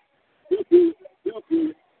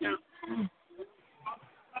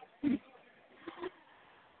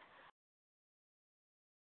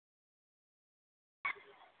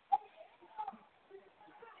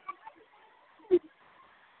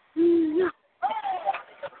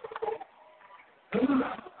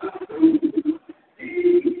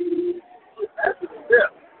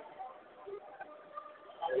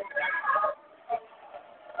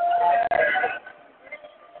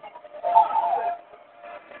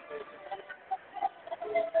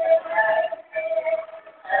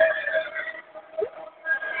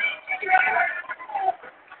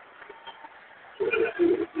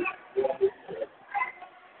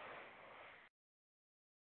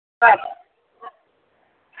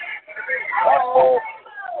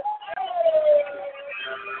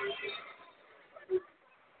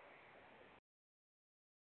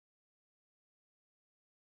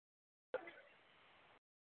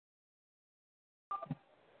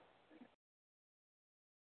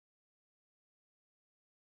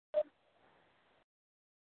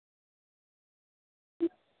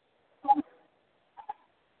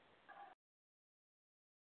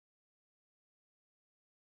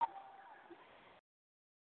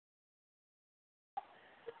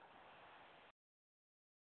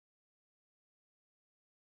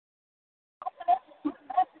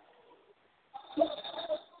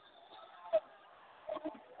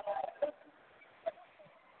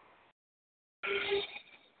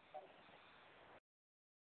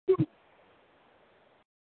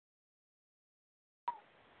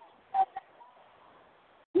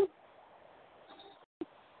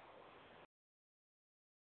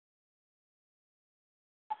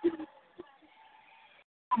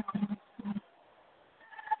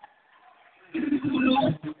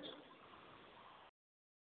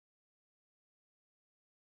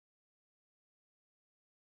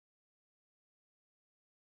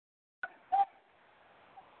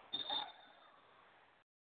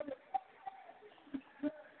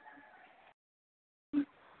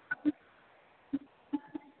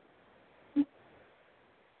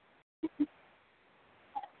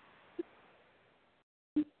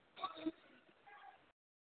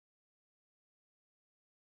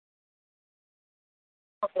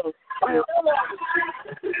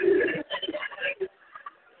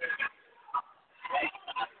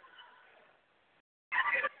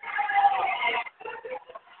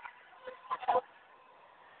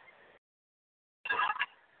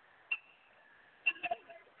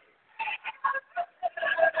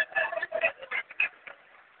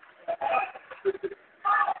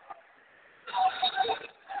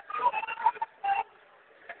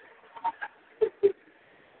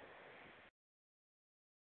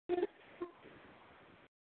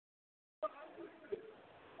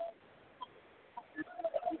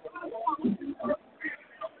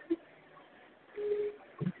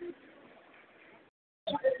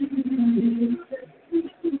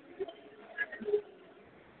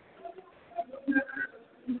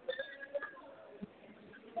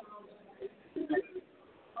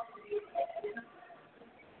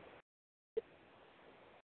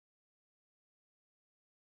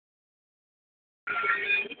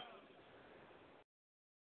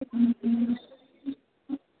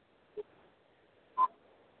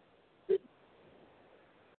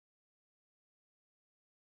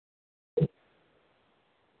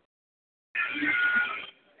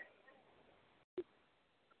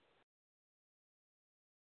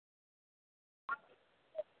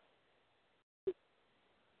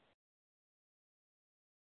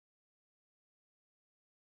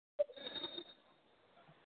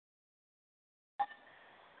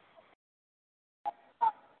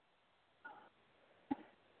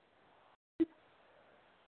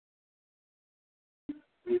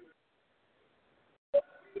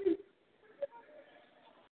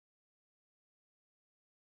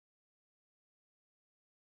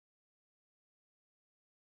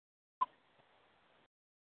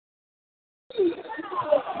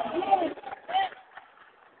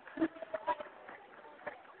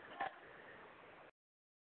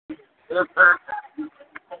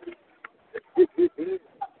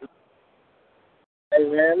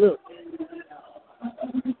man, look,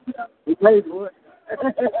 we paid for it.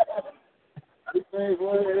 We paid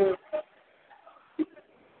for it.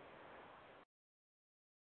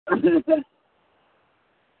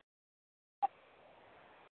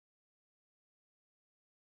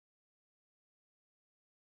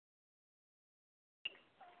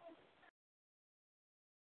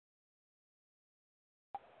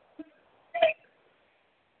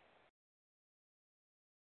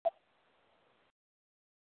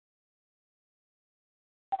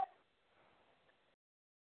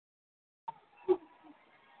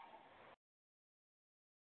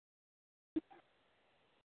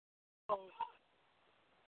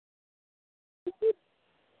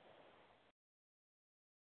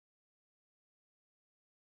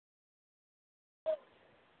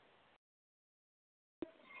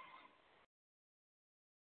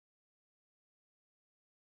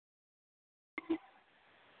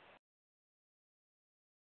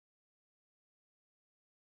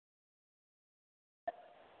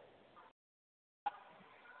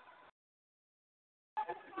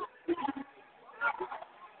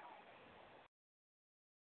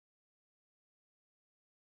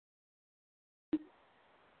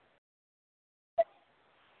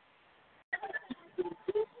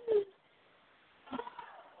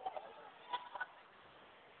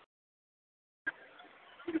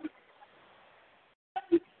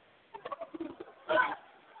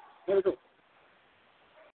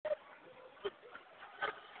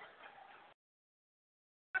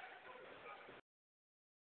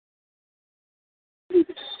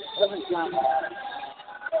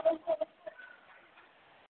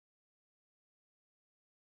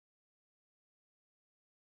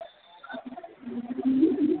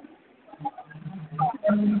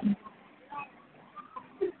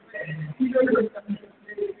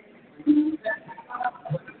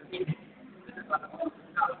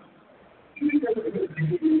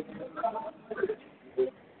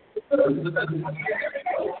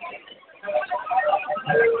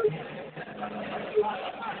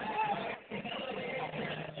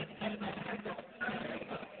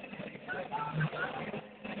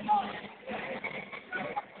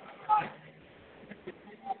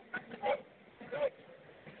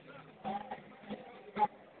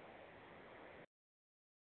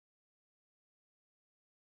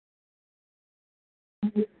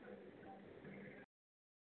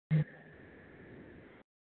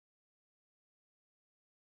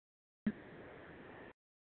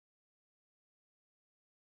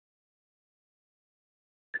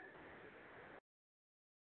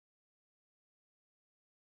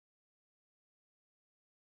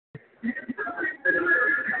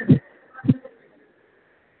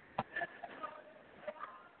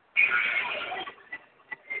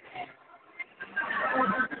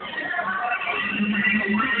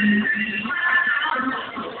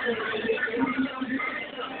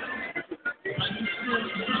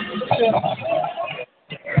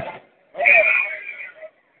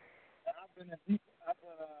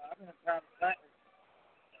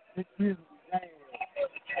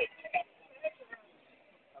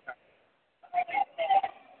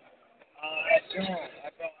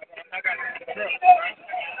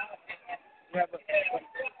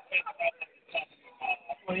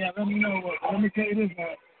 Let me know. Let me tell you this,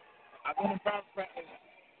 man. I've been in private practice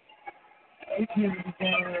 8 years in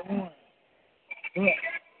January 1. But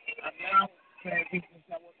I'm now transitioning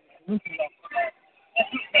to working with solution law.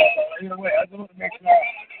 Either way, I just want to make sure.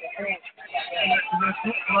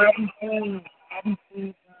 I'll be full time and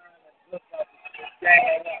look like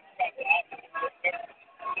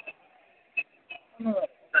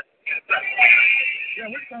yeah,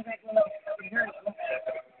 we're talking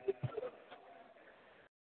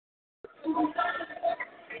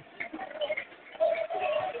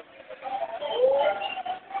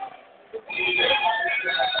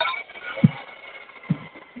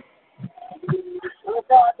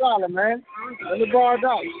about $1, man. Let me borrow $1.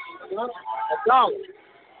 $1.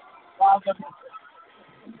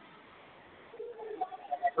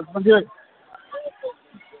 That's good.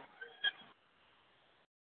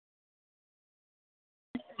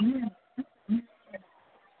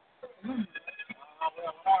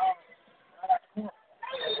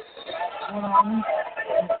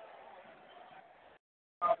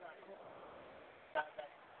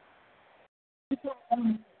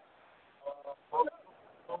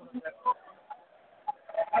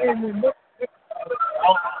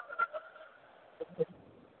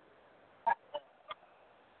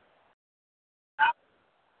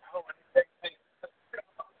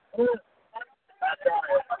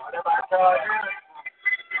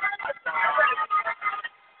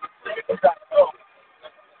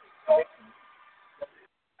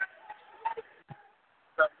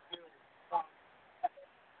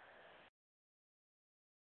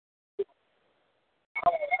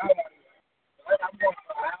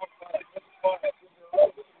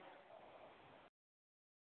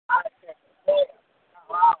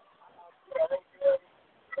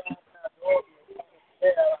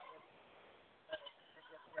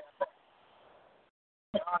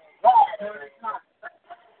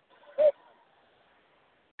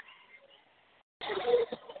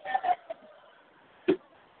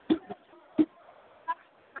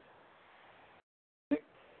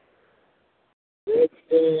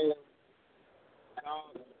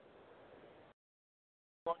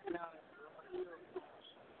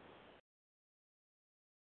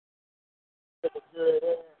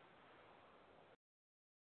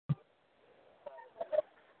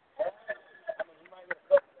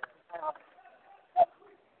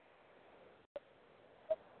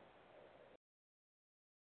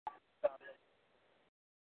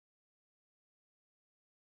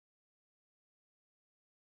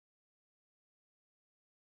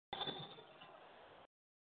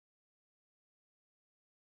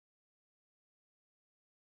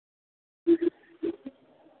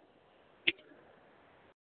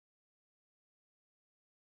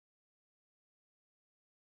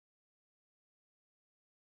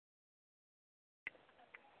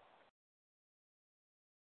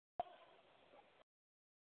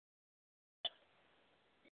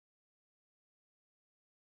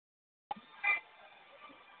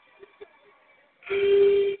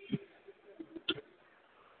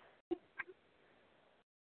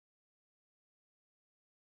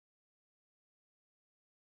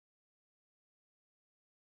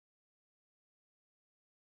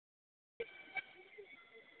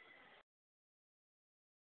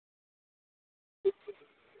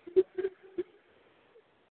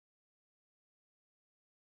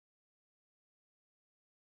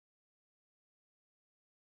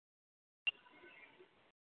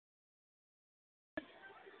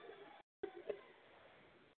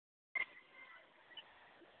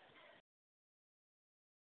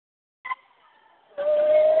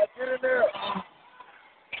 Get in there.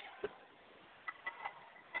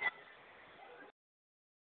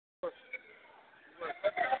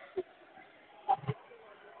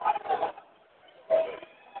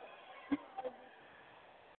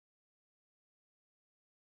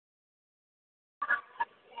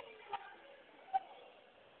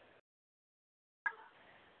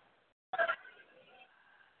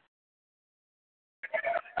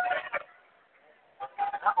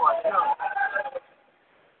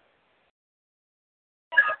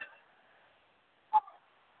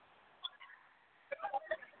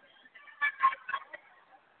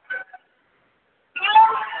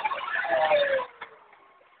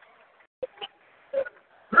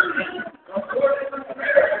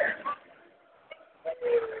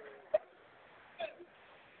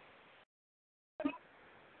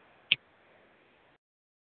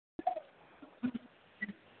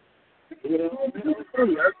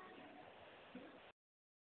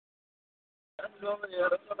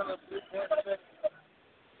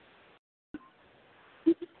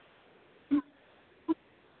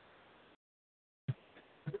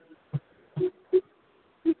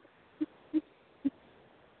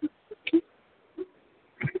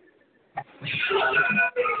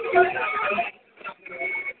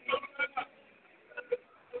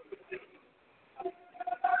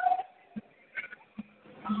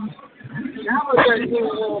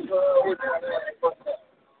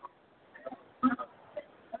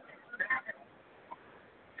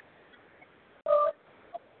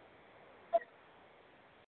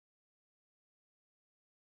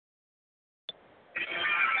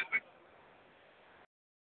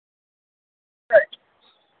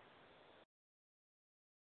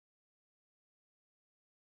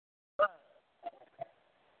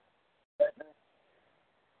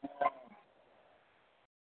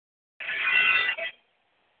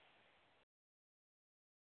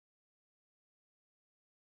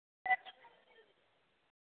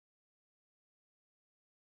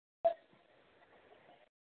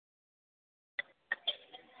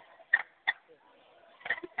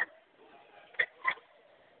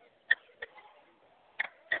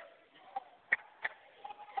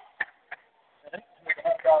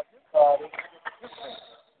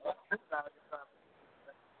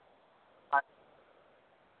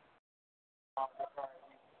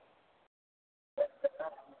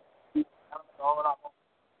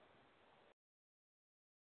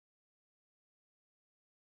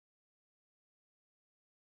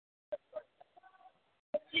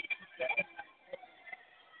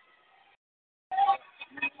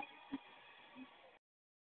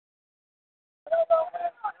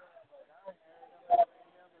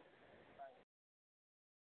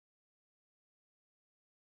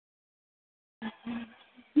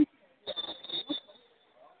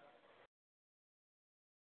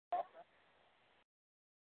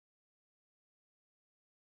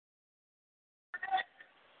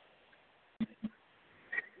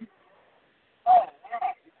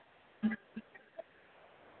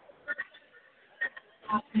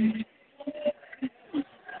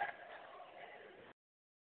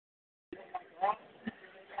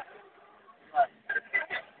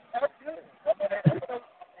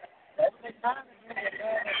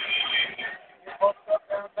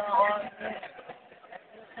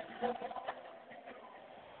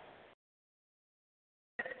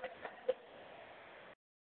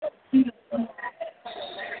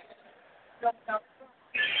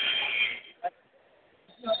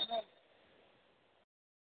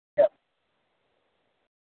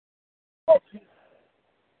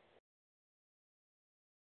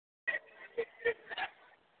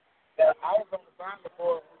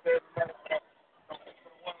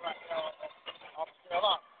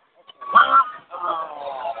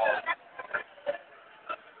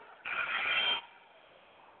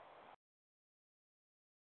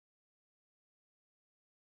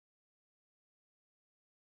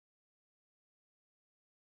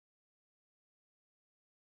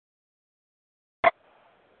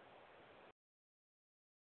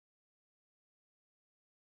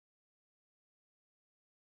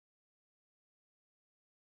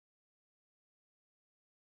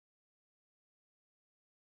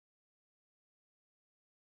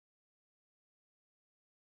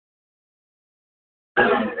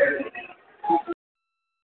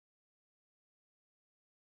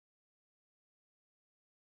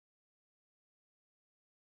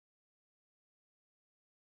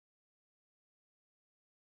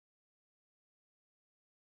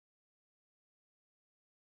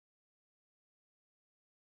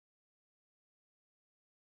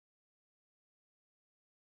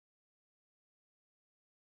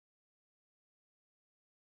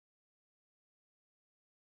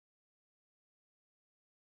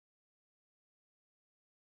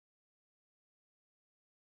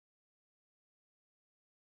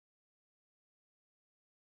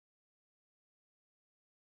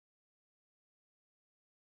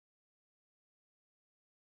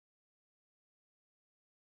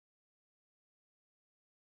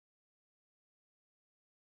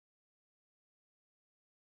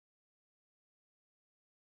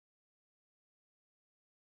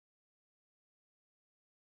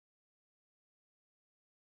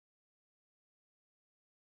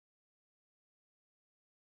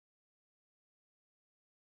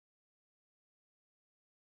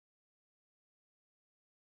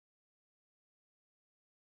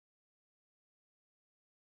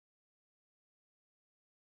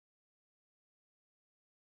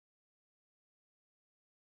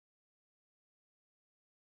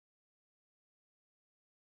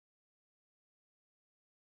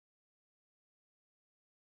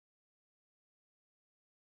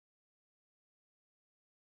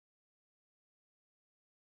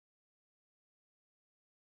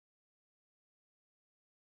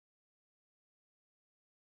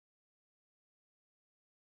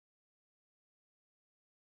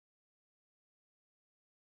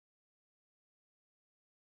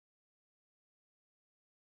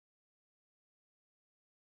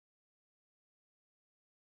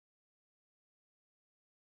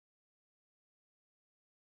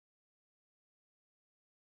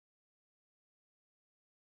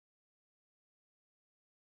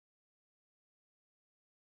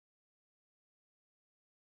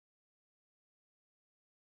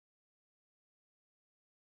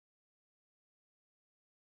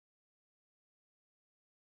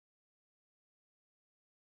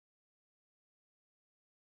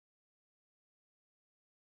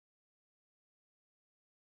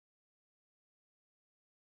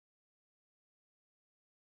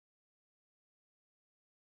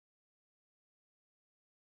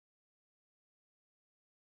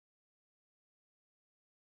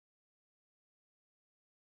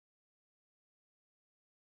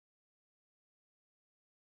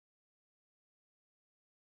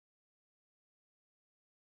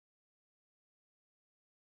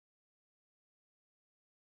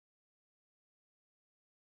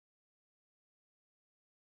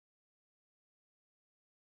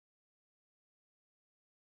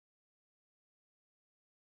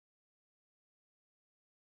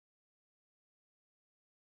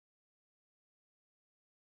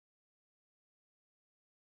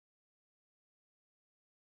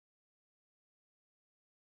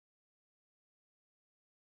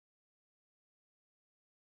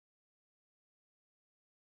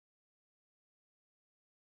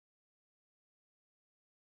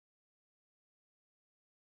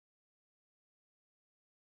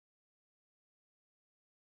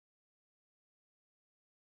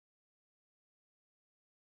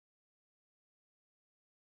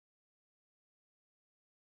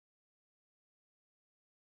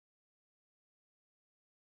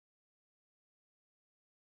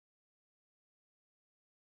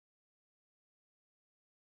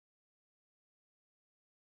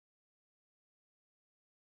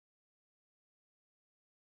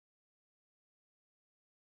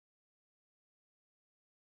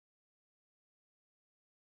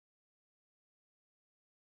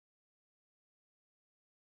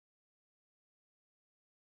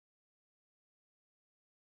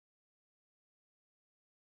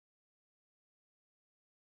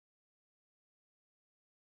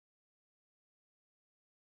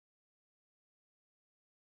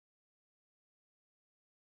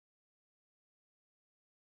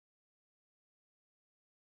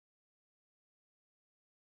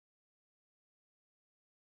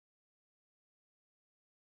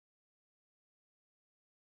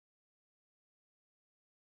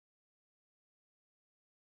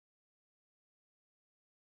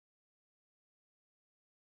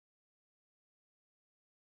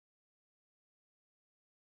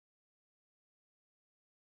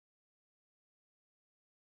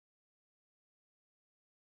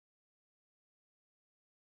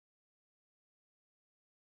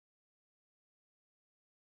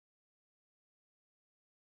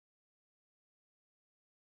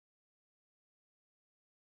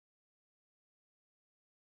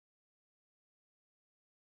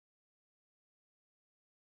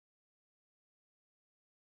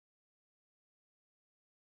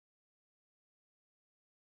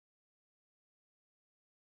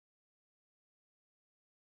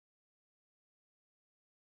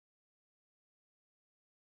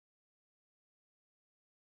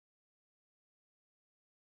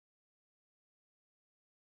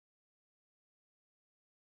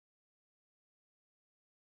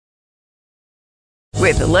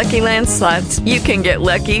 With the Lucky Land Slots, you can get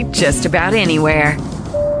lucky just about anywhere.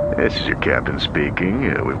 This is your captain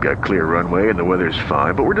speaking. We've got clear runway and the weather's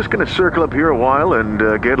fine, but we're just going to circle up here a while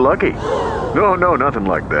and get lucky. No, nothing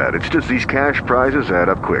like that. It's just these cash prizes add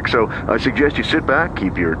up quick. So I suggest you sit back,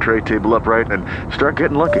 keep your tray table upright, and start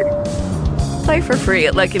getting lucky. Play for free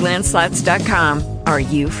at LuckyLandSlots.com. Are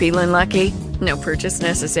you feeling lucky? No purchase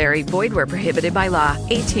necessary. Void where prohibited by law.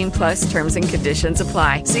 18+ terms and conditions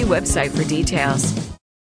apply. See website for details.